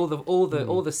know, I mean, all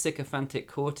the sycophantic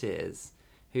courtiers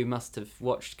who must have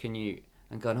watched Canute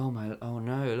and gone, oh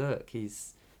no, look,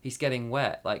 he's getting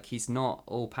wet. Like, he's not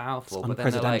all powerful. But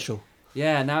then they're like, Unpresidential.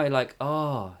 yeah, now you're like,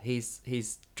 oh,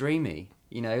 he's dreamy.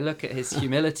 You know, look at his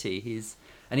humility. He's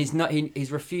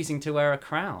refusing to wear a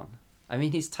crown. I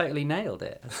mean, he's totally nailed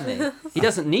it, hasn't he? He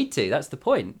doesn't need to. That's the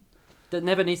point. That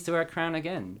never needs to wear a crown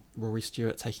again. Rory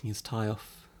Stewart taking his tie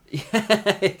off.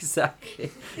 Yeah,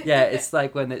 exactly. Yeah, it's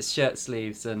like when it's shirt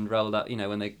sleeves and rolled up. You know,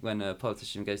 when a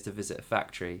politician goes to visit a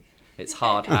factory, it's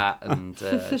hard hat and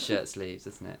shirt sleeves,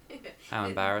 isn't it? How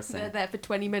embarrassing. They're there for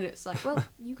 20 minutes, like, well,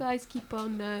 you guys keep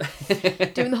on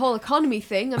doing the whole economy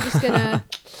thing. I'm just gonna,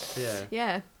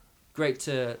 yeah. Great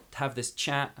to have this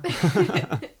chat,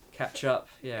 catch up.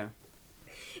 Yeah.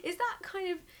 Is that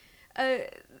kind of a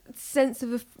sense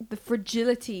of the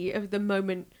fragility of the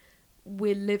moment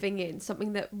we're living in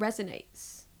something that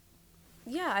resonates?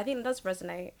 Yeah, I think it does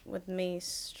resonate with me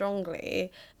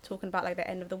strongly. Talking about like the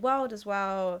end of the world as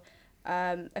well.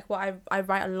 Like what I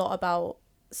write a lot about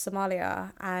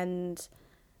Somalia, and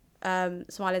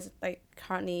Somalia is like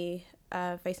currently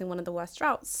facing one of the worst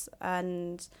droughts,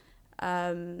 and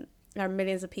there are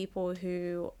millions of people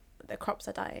who their crops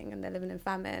are dying and they're living in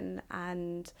famine,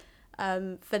 and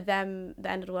for them the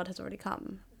end of the world has already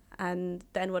come, and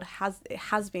the end of the world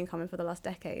has been coming for the last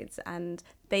decades, and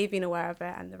they've been aware of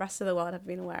it, and the rest of the world have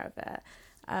been aware of it,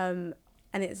 and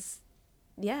it's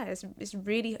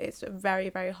a very,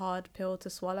 very hard pill to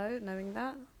swallow, knowing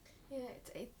that. Yeah,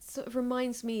 it sort of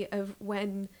reminds me of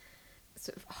when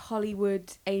sort of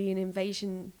Hollywood alien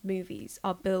invasion movies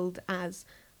are billed as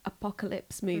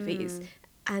apocalypse movies,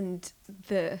 and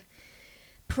the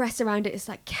press around it is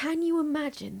like, can you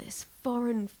imagine this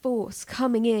foreign force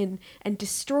coming in and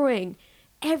destroying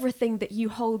everything that you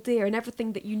hold dear and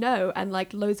everything that you know? And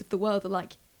like loads of the world are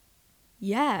like,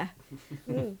 yeah,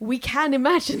 we can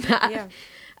imagine that. Yeah.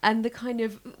 And the kind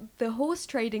of the horse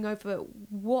trading over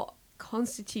what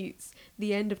constitutes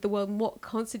the end of the world and what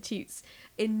constitutes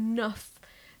enough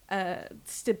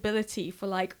stability for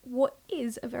like what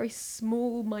is a very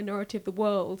small minority of the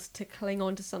world to cling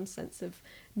on to some sense of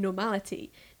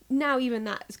normality. Now even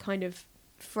that is kind of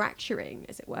fracturing,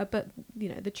 as it were, but you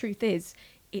know, the truth is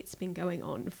it's been going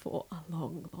on for a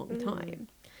long time.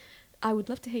 I would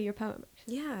love to hear your poem,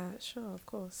 actually. Yeah, sure, of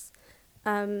course.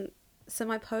 So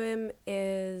my poem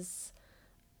is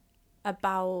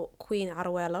about Queen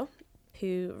Arawelo,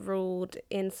 who ruled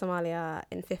in Somalia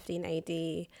in 15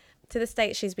 AD. To this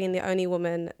date, she's been the only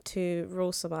woman to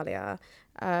rule Somalia.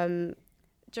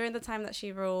 During the time that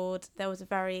she ruled, there was a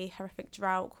very horrific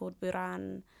drought called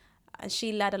Buran, and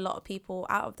she led a lot of people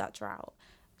out of that drought.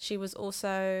 She was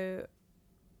also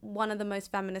one of the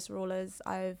most feminist rulers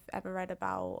I've ever read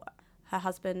about. Her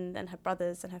husband and her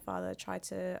brothers and her father tried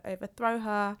to overthrow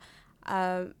her,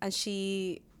 and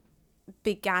she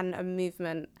began a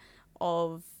movement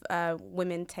of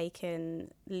women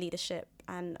taking leadership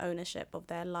and ownership of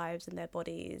their lives and their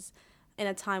bodies in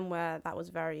a time where that was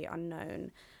very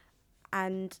unknown.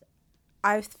 And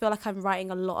I feel like I'm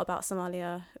writing a lot about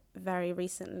Somalia very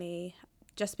recently,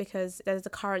 just because there's a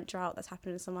current drought that's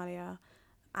happened in Somalia,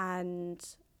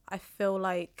 and I feel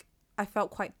like I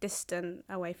felt quite distant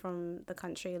away from the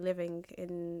country, living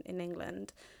in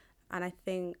England. And I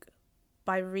think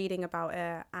by reading about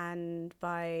it and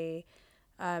by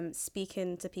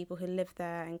speaking to people who live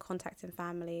there and contacting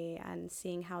family and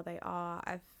seeing how they are,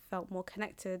 I've felt more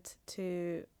connected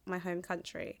to my home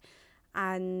country.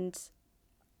 And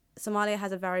Somalia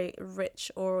has a very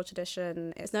rich oral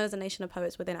tradition. It's known as a nation of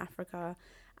poets within Africa,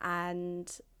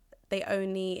 and they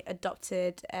only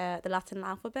adopted the Latin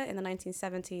alphabet in the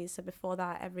 1970s. So before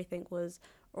that, everything was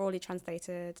orally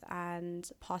translated and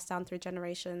passed down through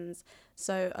generations.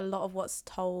 So a lot of what's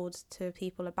told to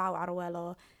people about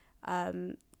Arawelo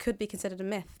could be considered a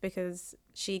myth, because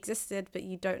she existed, but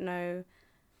you don't know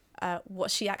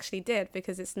what she actually did,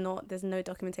 because there's no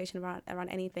documentation around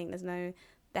anything.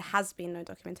 There has been no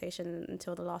documentation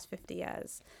until the last 50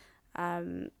 years.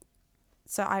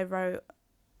 So I wrote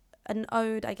an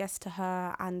ode, I guess, to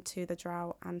her and to the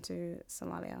drought and to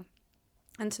Somalia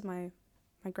and to my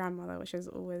grandmother, which is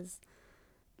always,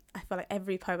 I feel like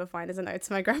every poem I find is an ode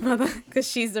to my grandmother, because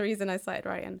she's the reason I started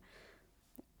writing.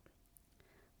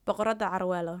 Boqorada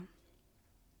Arawelo.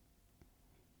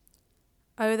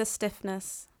 Oh, the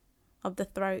stiffness of the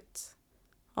throat,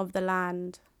 of the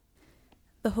land,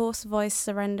 the hoarse voice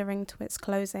surrendering to its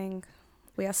closing.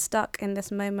 We are stuck in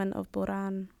this moment of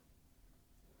Buran.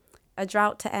 a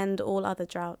drought to end all other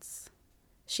droughts.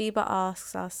 Sheba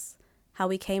asks us how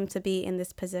we came to be in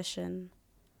this position.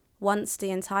 Once the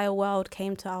entire world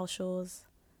came to our shores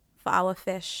for our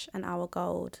fish and our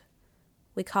gold.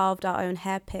 We carved our own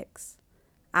hair picks,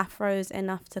 afros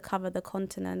enough to cover the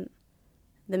continent.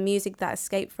 The music that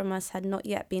escaped from us had not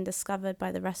yet been discovered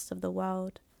by the rest of the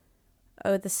world.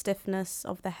 Oh, the stiffness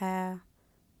of the hair,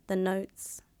 the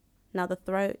notes, now the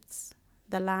throats,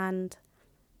 the land.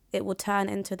 It will turn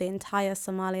into the entire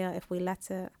Somalia if we let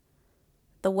it.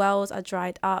 The wells are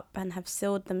dried up and have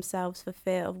sealed themselves for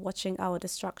fear of watching our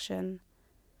destruction.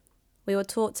 We were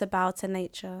taught to bow to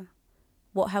nature.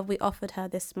 What have we offered her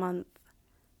this month?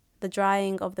 The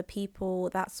drying of the people,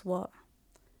 that's what.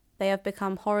 They have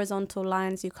become horizontal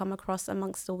lines you come across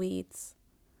amongst the weeds.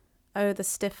 Oh, the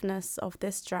stiffness of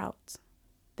this drought,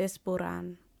 this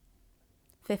Buran.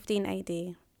 15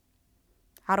 AD.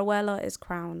 Aruela is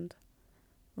crowned.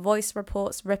 Voice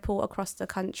reports ripple across the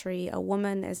country. A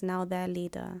woman is now their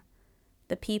leader.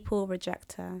 The people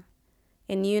reject her.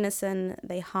 In unison,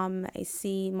 they hum a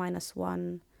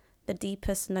C-1, the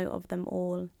deepest note of them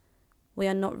all. We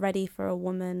are not ready for a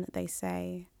woman, they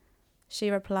say. She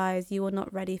replies, you are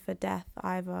not ready for death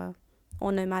either,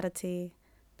 or nomadity,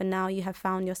 but now you have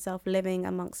found yourself living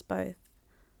amongst both.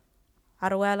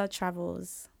 Aruela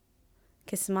travels.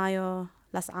 Kismayo,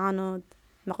 Las Anod,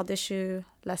 Mogadishu,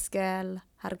 Laskel,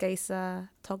 Hargeisa,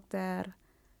 Togder.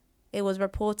 It was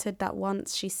reported that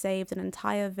once she saved an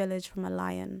entire village from a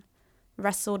lion,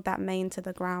 wrestled that mane to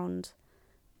the ground.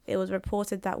 It was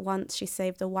reported that once she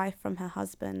saved a wife from her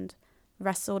husband,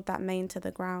 wrestled that mane to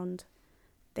the ground.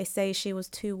 They say she was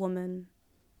too woman,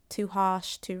 too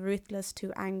harsh, too ruthless,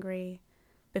 too angry.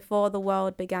 Before the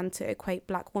world began to equate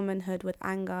black womanhood with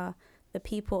anger, the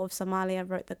people of Somalia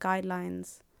wrote the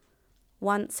guidelines.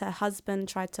 Once her husband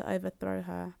tried to overthrow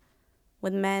her.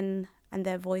 With men and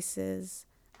their voices,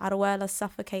 Aruela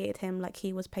suffocated him like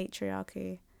he was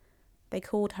patriarchy. They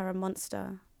called her a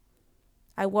monster.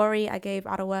 I worry I gave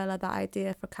Aruela the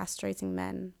idea for castrating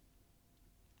men.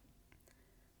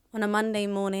 On a Monday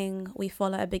morning, we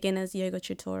follow a beginner's yoga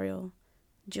tutorial.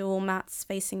 Jewel mats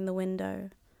facing the window.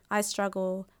 I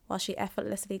struggle while she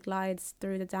effortlessly glides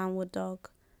through the downward dog,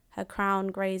 her crown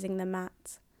grazing the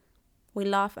mat. We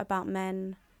laugh about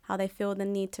men, how they feel the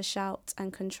need to shout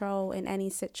and control in any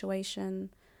situation.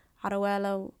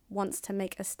 Aruela wants to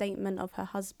make a statement of her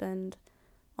husband.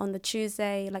 On the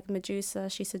Tuesday, like Medusa,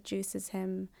 she seduces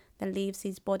him, then leaves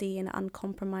his body in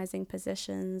uncompromising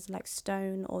positions like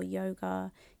stone or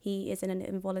yoga. He is in an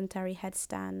involuntary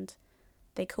headstand.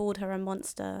 They called her a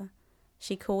monster.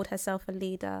 She called herself a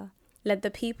leader. Led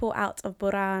the people out of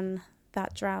Buran,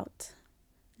 that drought.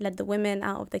 Led the women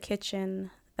out of the kitchen,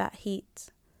 that heat.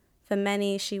 For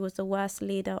many, she was the worst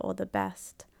leader or the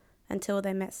best, until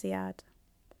they met Siad.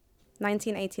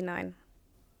 1989.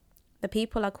 The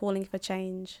people are calling for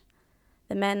change.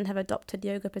 The men have adopted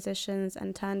yoga positions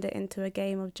and turned it into a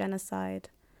game of genocide.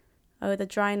 Oh, the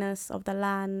dryness of the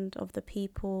land, of the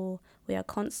people, we are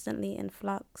constantly in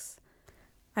flux.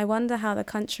 I wonder how the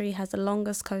country has the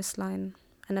longest coastline,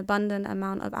 an abundant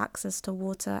amount of access to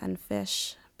water and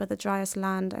fish, but the driest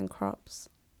land and crops.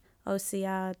 Oh,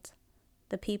 Siad,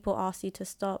 the people asked you to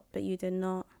stop, but you did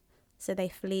not, so they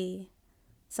flee,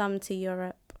 some to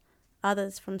Europe,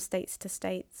 others from states to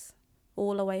states,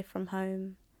 all away from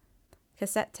home.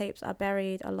 Cassette tapes are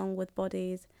buried along with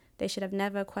bodies. They should have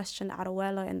never questioned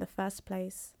Aruela in the first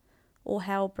place. All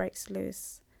hell breaks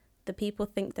loose. The people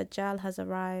think Dajjal has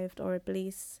arrived, or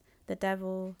Iblis, the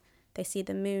devil. They see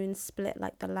the moon split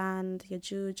like the land,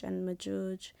 Yajuj and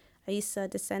Majuj, Isa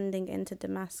descending into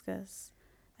Damascus.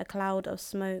 A cloud of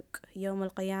smoke, Yom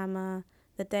al-Qiyamah,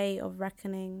 the day of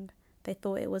reckoning. They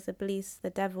thought it was Iblis, the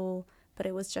devil, but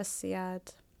it was just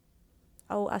Siad.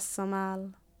 Oh,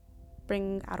 As-Samal,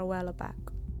 bring Aruela back.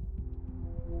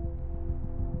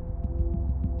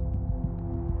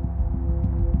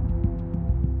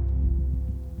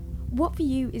 What for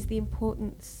you is the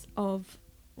importance of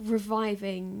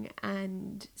reviving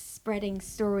and spreading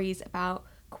stories about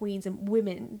queens and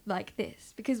women like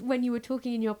this? Because when you were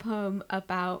talking in your poem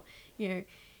about,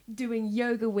 doing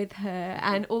yoga with her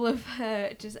and all of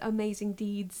her just amazing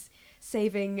deeds,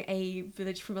 saving a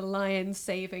village from a lion,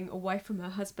 saving a wife from her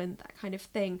husband, that kind of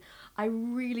thing, I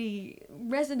really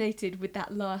resonated with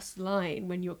that last line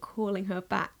when you're calling her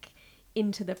back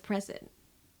into the present.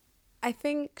 I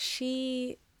think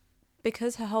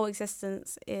because her whole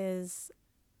existence is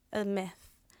a myth,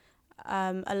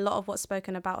 a lot of what's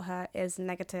spoken about her is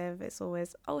negative. It's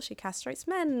always, she castrates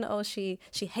men, or she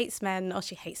hates men, or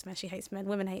she hates men,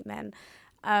 women hate men.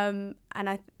 And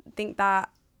I think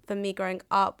that for me growing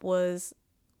up was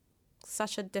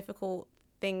such a difficult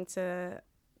thing to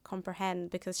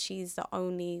comprehend, because she's the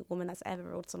only woman that's ever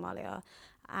ruled Somalia,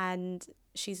 and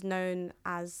she's known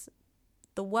as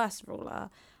the worst ruler.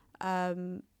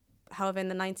 However, in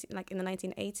the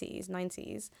 1980s,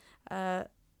 90s,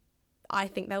 I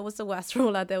think there was the worst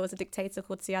ruler. There was a dictator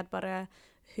called Siad Barre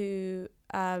who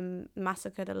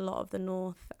massacred a lot of the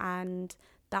north, and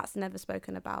that's never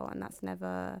spoken about, and that's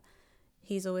never.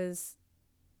 He's always,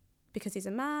 because he's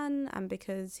a man and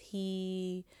because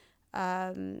he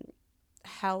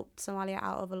helped Somalia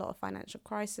out of a lot of financial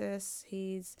crisis,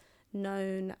 he's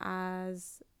known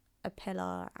as a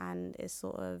pillar and is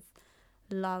sort of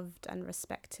loved and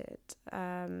respected.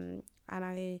 And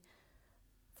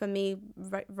for me,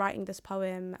 writing this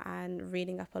poem and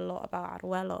reading up a lot about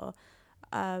Arwelo,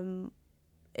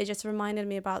 it just reminded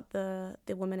me about the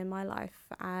women in my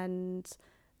life and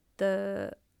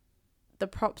the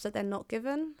props that they're not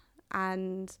given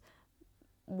and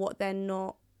what they're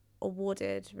not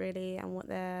awarded, really, and what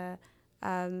they're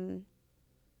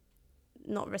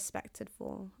not respected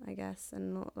for, I guess,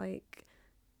 and not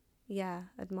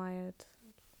admired.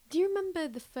 Do you remember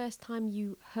the first time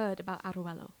you heard about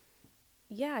Arwelo?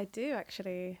 Yeah, I do,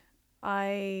 actually.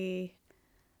 I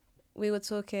was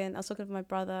talking with my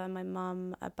brother and my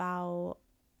mum about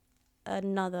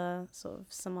another sort of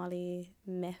Somali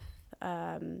myth.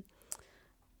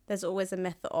 There's always a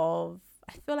myth of,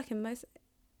 I feel like in most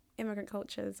immigrant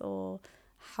cultures or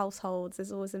households,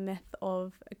 there's always a myth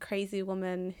of a crazy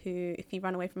woman who, if you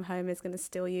run away from home, is going to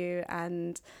steal you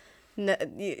and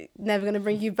never going to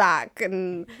bring you back.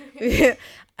 And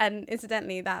and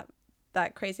incidentally, that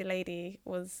crazy lady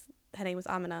her name was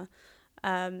Amina.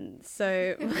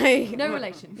 So no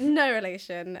relation. No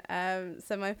relation.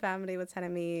 So my family were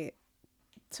telling me,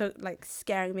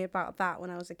 scaring me about that when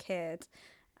I was a kid.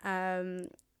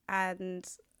 And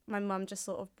my mum just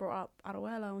sort of brought up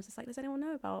Arwelo and was just like, does anyone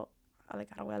know about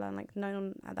Arwelo? And no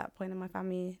one at that point in my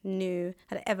family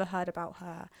had ever heard about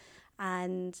her.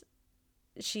 And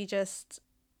she just,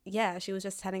 she was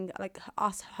just telling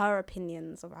us her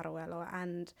opinions of Arwelo.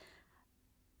 And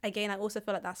again, I also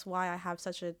feel like that's why I have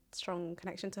such a strong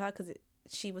connection to her, because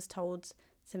she was told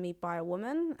to me by a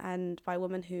woman, and by a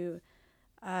woman who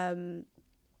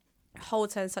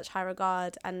holds her in such high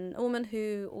regard, and a woman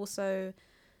who also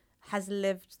has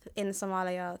lived in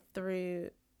Somalia through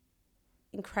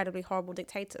incredibly horrible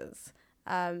dictators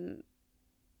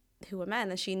who were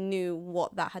men, and she knew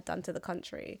what that had done to the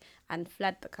country and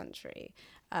fled the country.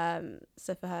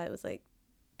 So for her, it was like,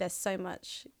 there's so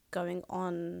much going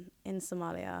on in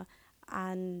Somalia,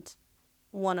 and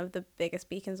one of the biggest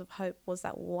beacons of hope was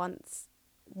that once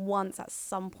at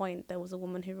some point there was a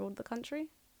woman who ruled the country,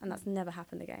 and that's never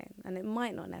happened again, and it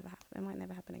might never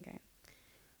happen again.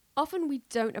 Often we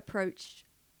don't approach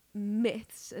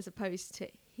myths as opposed to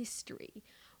history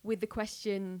with the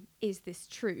question, is this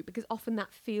true? Because often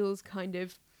that feels kind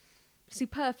of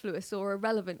superfluous or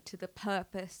irrelevant to the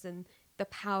purpose and the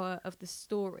power of the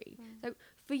story. So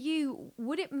for you,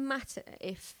 would it matter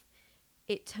if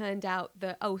it turned out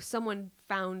that, someone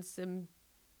found some,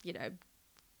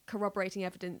 corroborating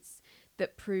evidence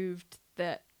that proved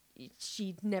that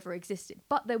she'd never existed,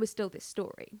 but there was still this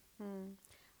story?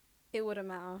 It wouldn't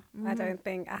matter, I don't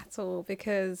think, at all,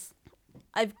 because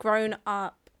I've grown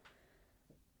up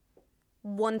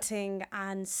wanting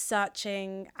and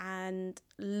searching and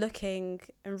looking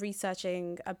and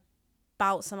researching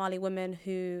about Somali women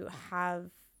who are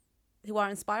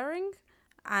inspiring,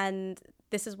 and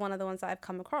this is one of the ones that I've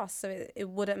come across. So it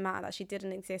wouldn't matter that she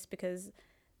didn't exist, because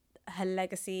her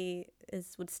legacy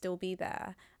would still be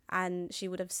there, and she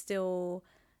would have still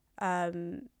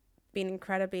been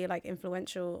incredibly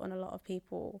influential on a lot of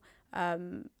people,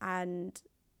 and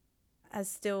has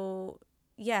still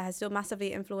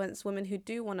massively influenced women who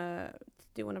do want to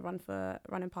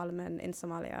run in parliament in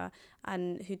Somalia,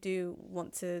 and who do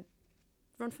want to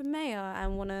run for mayor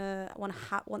and want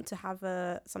to have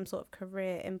some sort of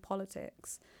career in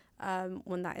politics,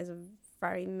 when that is a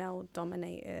very male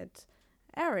dominated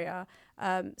area.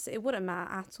 So it wouldn't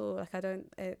matter at all.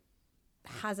 It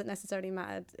hasn't necessarily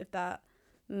mattered if that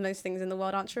most things in the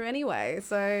world aren't true anyway.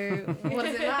 So what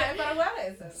does it matter about where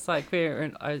it is? It's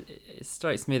it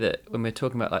strikes me that when we're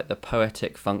talking about the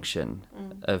poetic function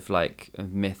of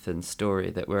myth and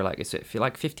story, that we're it's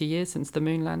 50 years since the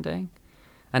moon landing.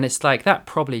 And it's that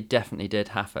probably definitely did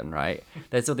happen, right?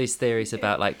 There's all these theories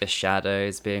about the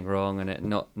shadows being wrong and it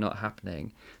not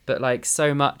happening. But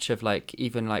so much of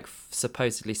even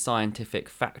supposedly scientific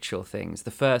factual things,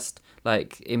 the first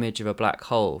image of a black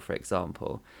hole, for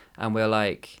example, and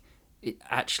we're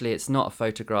actually it's not a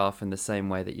photograph in the same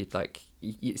way that you'd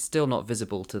it's still not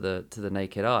visible to the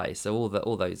naked eye. So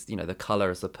all those, you know, the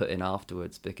colors are put in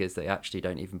afterwards because they actually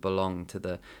don't even belong to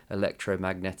the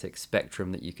electromagnetic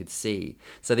spectrum that you could see.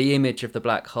 So the image of the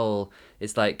black hole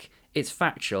is like, it's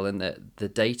factual in that the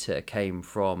data came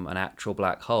from an actual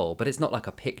black hole, but it's not like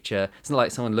a picture. It's not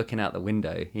like someone looking out the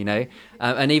window, you know.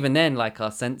 And even then, like,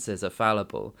 our senses are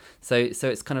fallible. So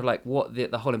it's kind of like what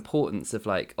the whole importance of,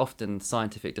 like, often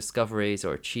scientific discoveries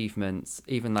or achievements,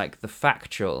 even like the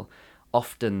factual,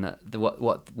 often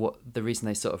what the reason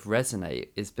they sort of resonate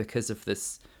is because of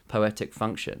this poetic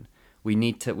function. We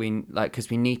need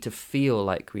to feel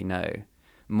like we know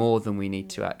more than we need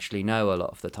to actually know a lot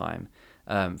of the time.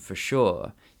 For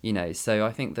sure, you know. So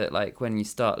I think that, like, when you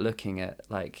start looking at,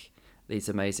 like, these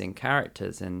amazing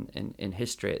characters in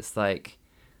history, it's like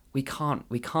we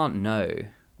can't know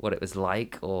what it was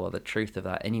like or the truth of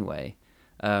that anyway.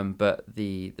 But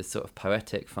the sort of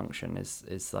poetic function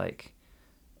is like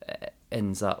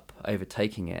ends up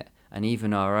overtaking it, and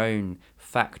even our own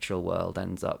factual world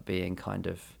ends up being kind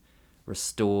of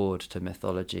restored to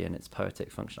mythology and its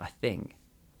poetic function, I think.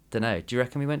 Don't know. Do you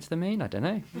reckon we went to the moon? I don't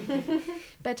know.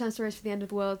 Bedtime Stories for the End of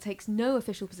the World takes no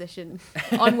official position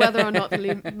on whether or not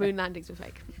the moon landings were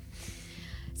fake.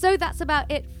 So that's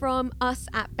about it from us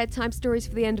at Bedtime Stories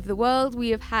for the End of the World.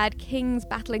 We have had kings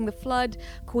battling the flood,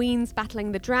 queens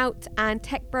battling the drought, and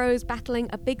tech bros battling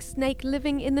a big snake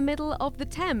living in the middle of the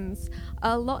Thames.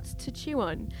 A lot to chew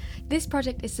on. This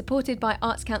project is supported by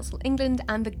Arts Council England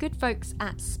and the good folks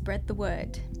at Spread the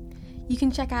Word. You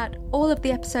can check out all of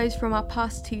the episodes from our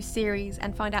past 2 series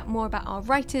and find out more about our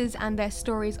writers and their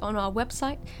stories on our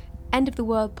website,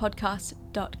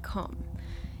 endoftheworldpodcast.com.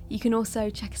 You can also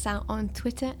check us out on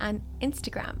Twitter and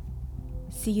Instagram.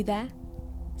 See you there,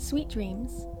 sweet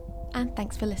dreams, and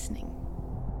thanks for listening.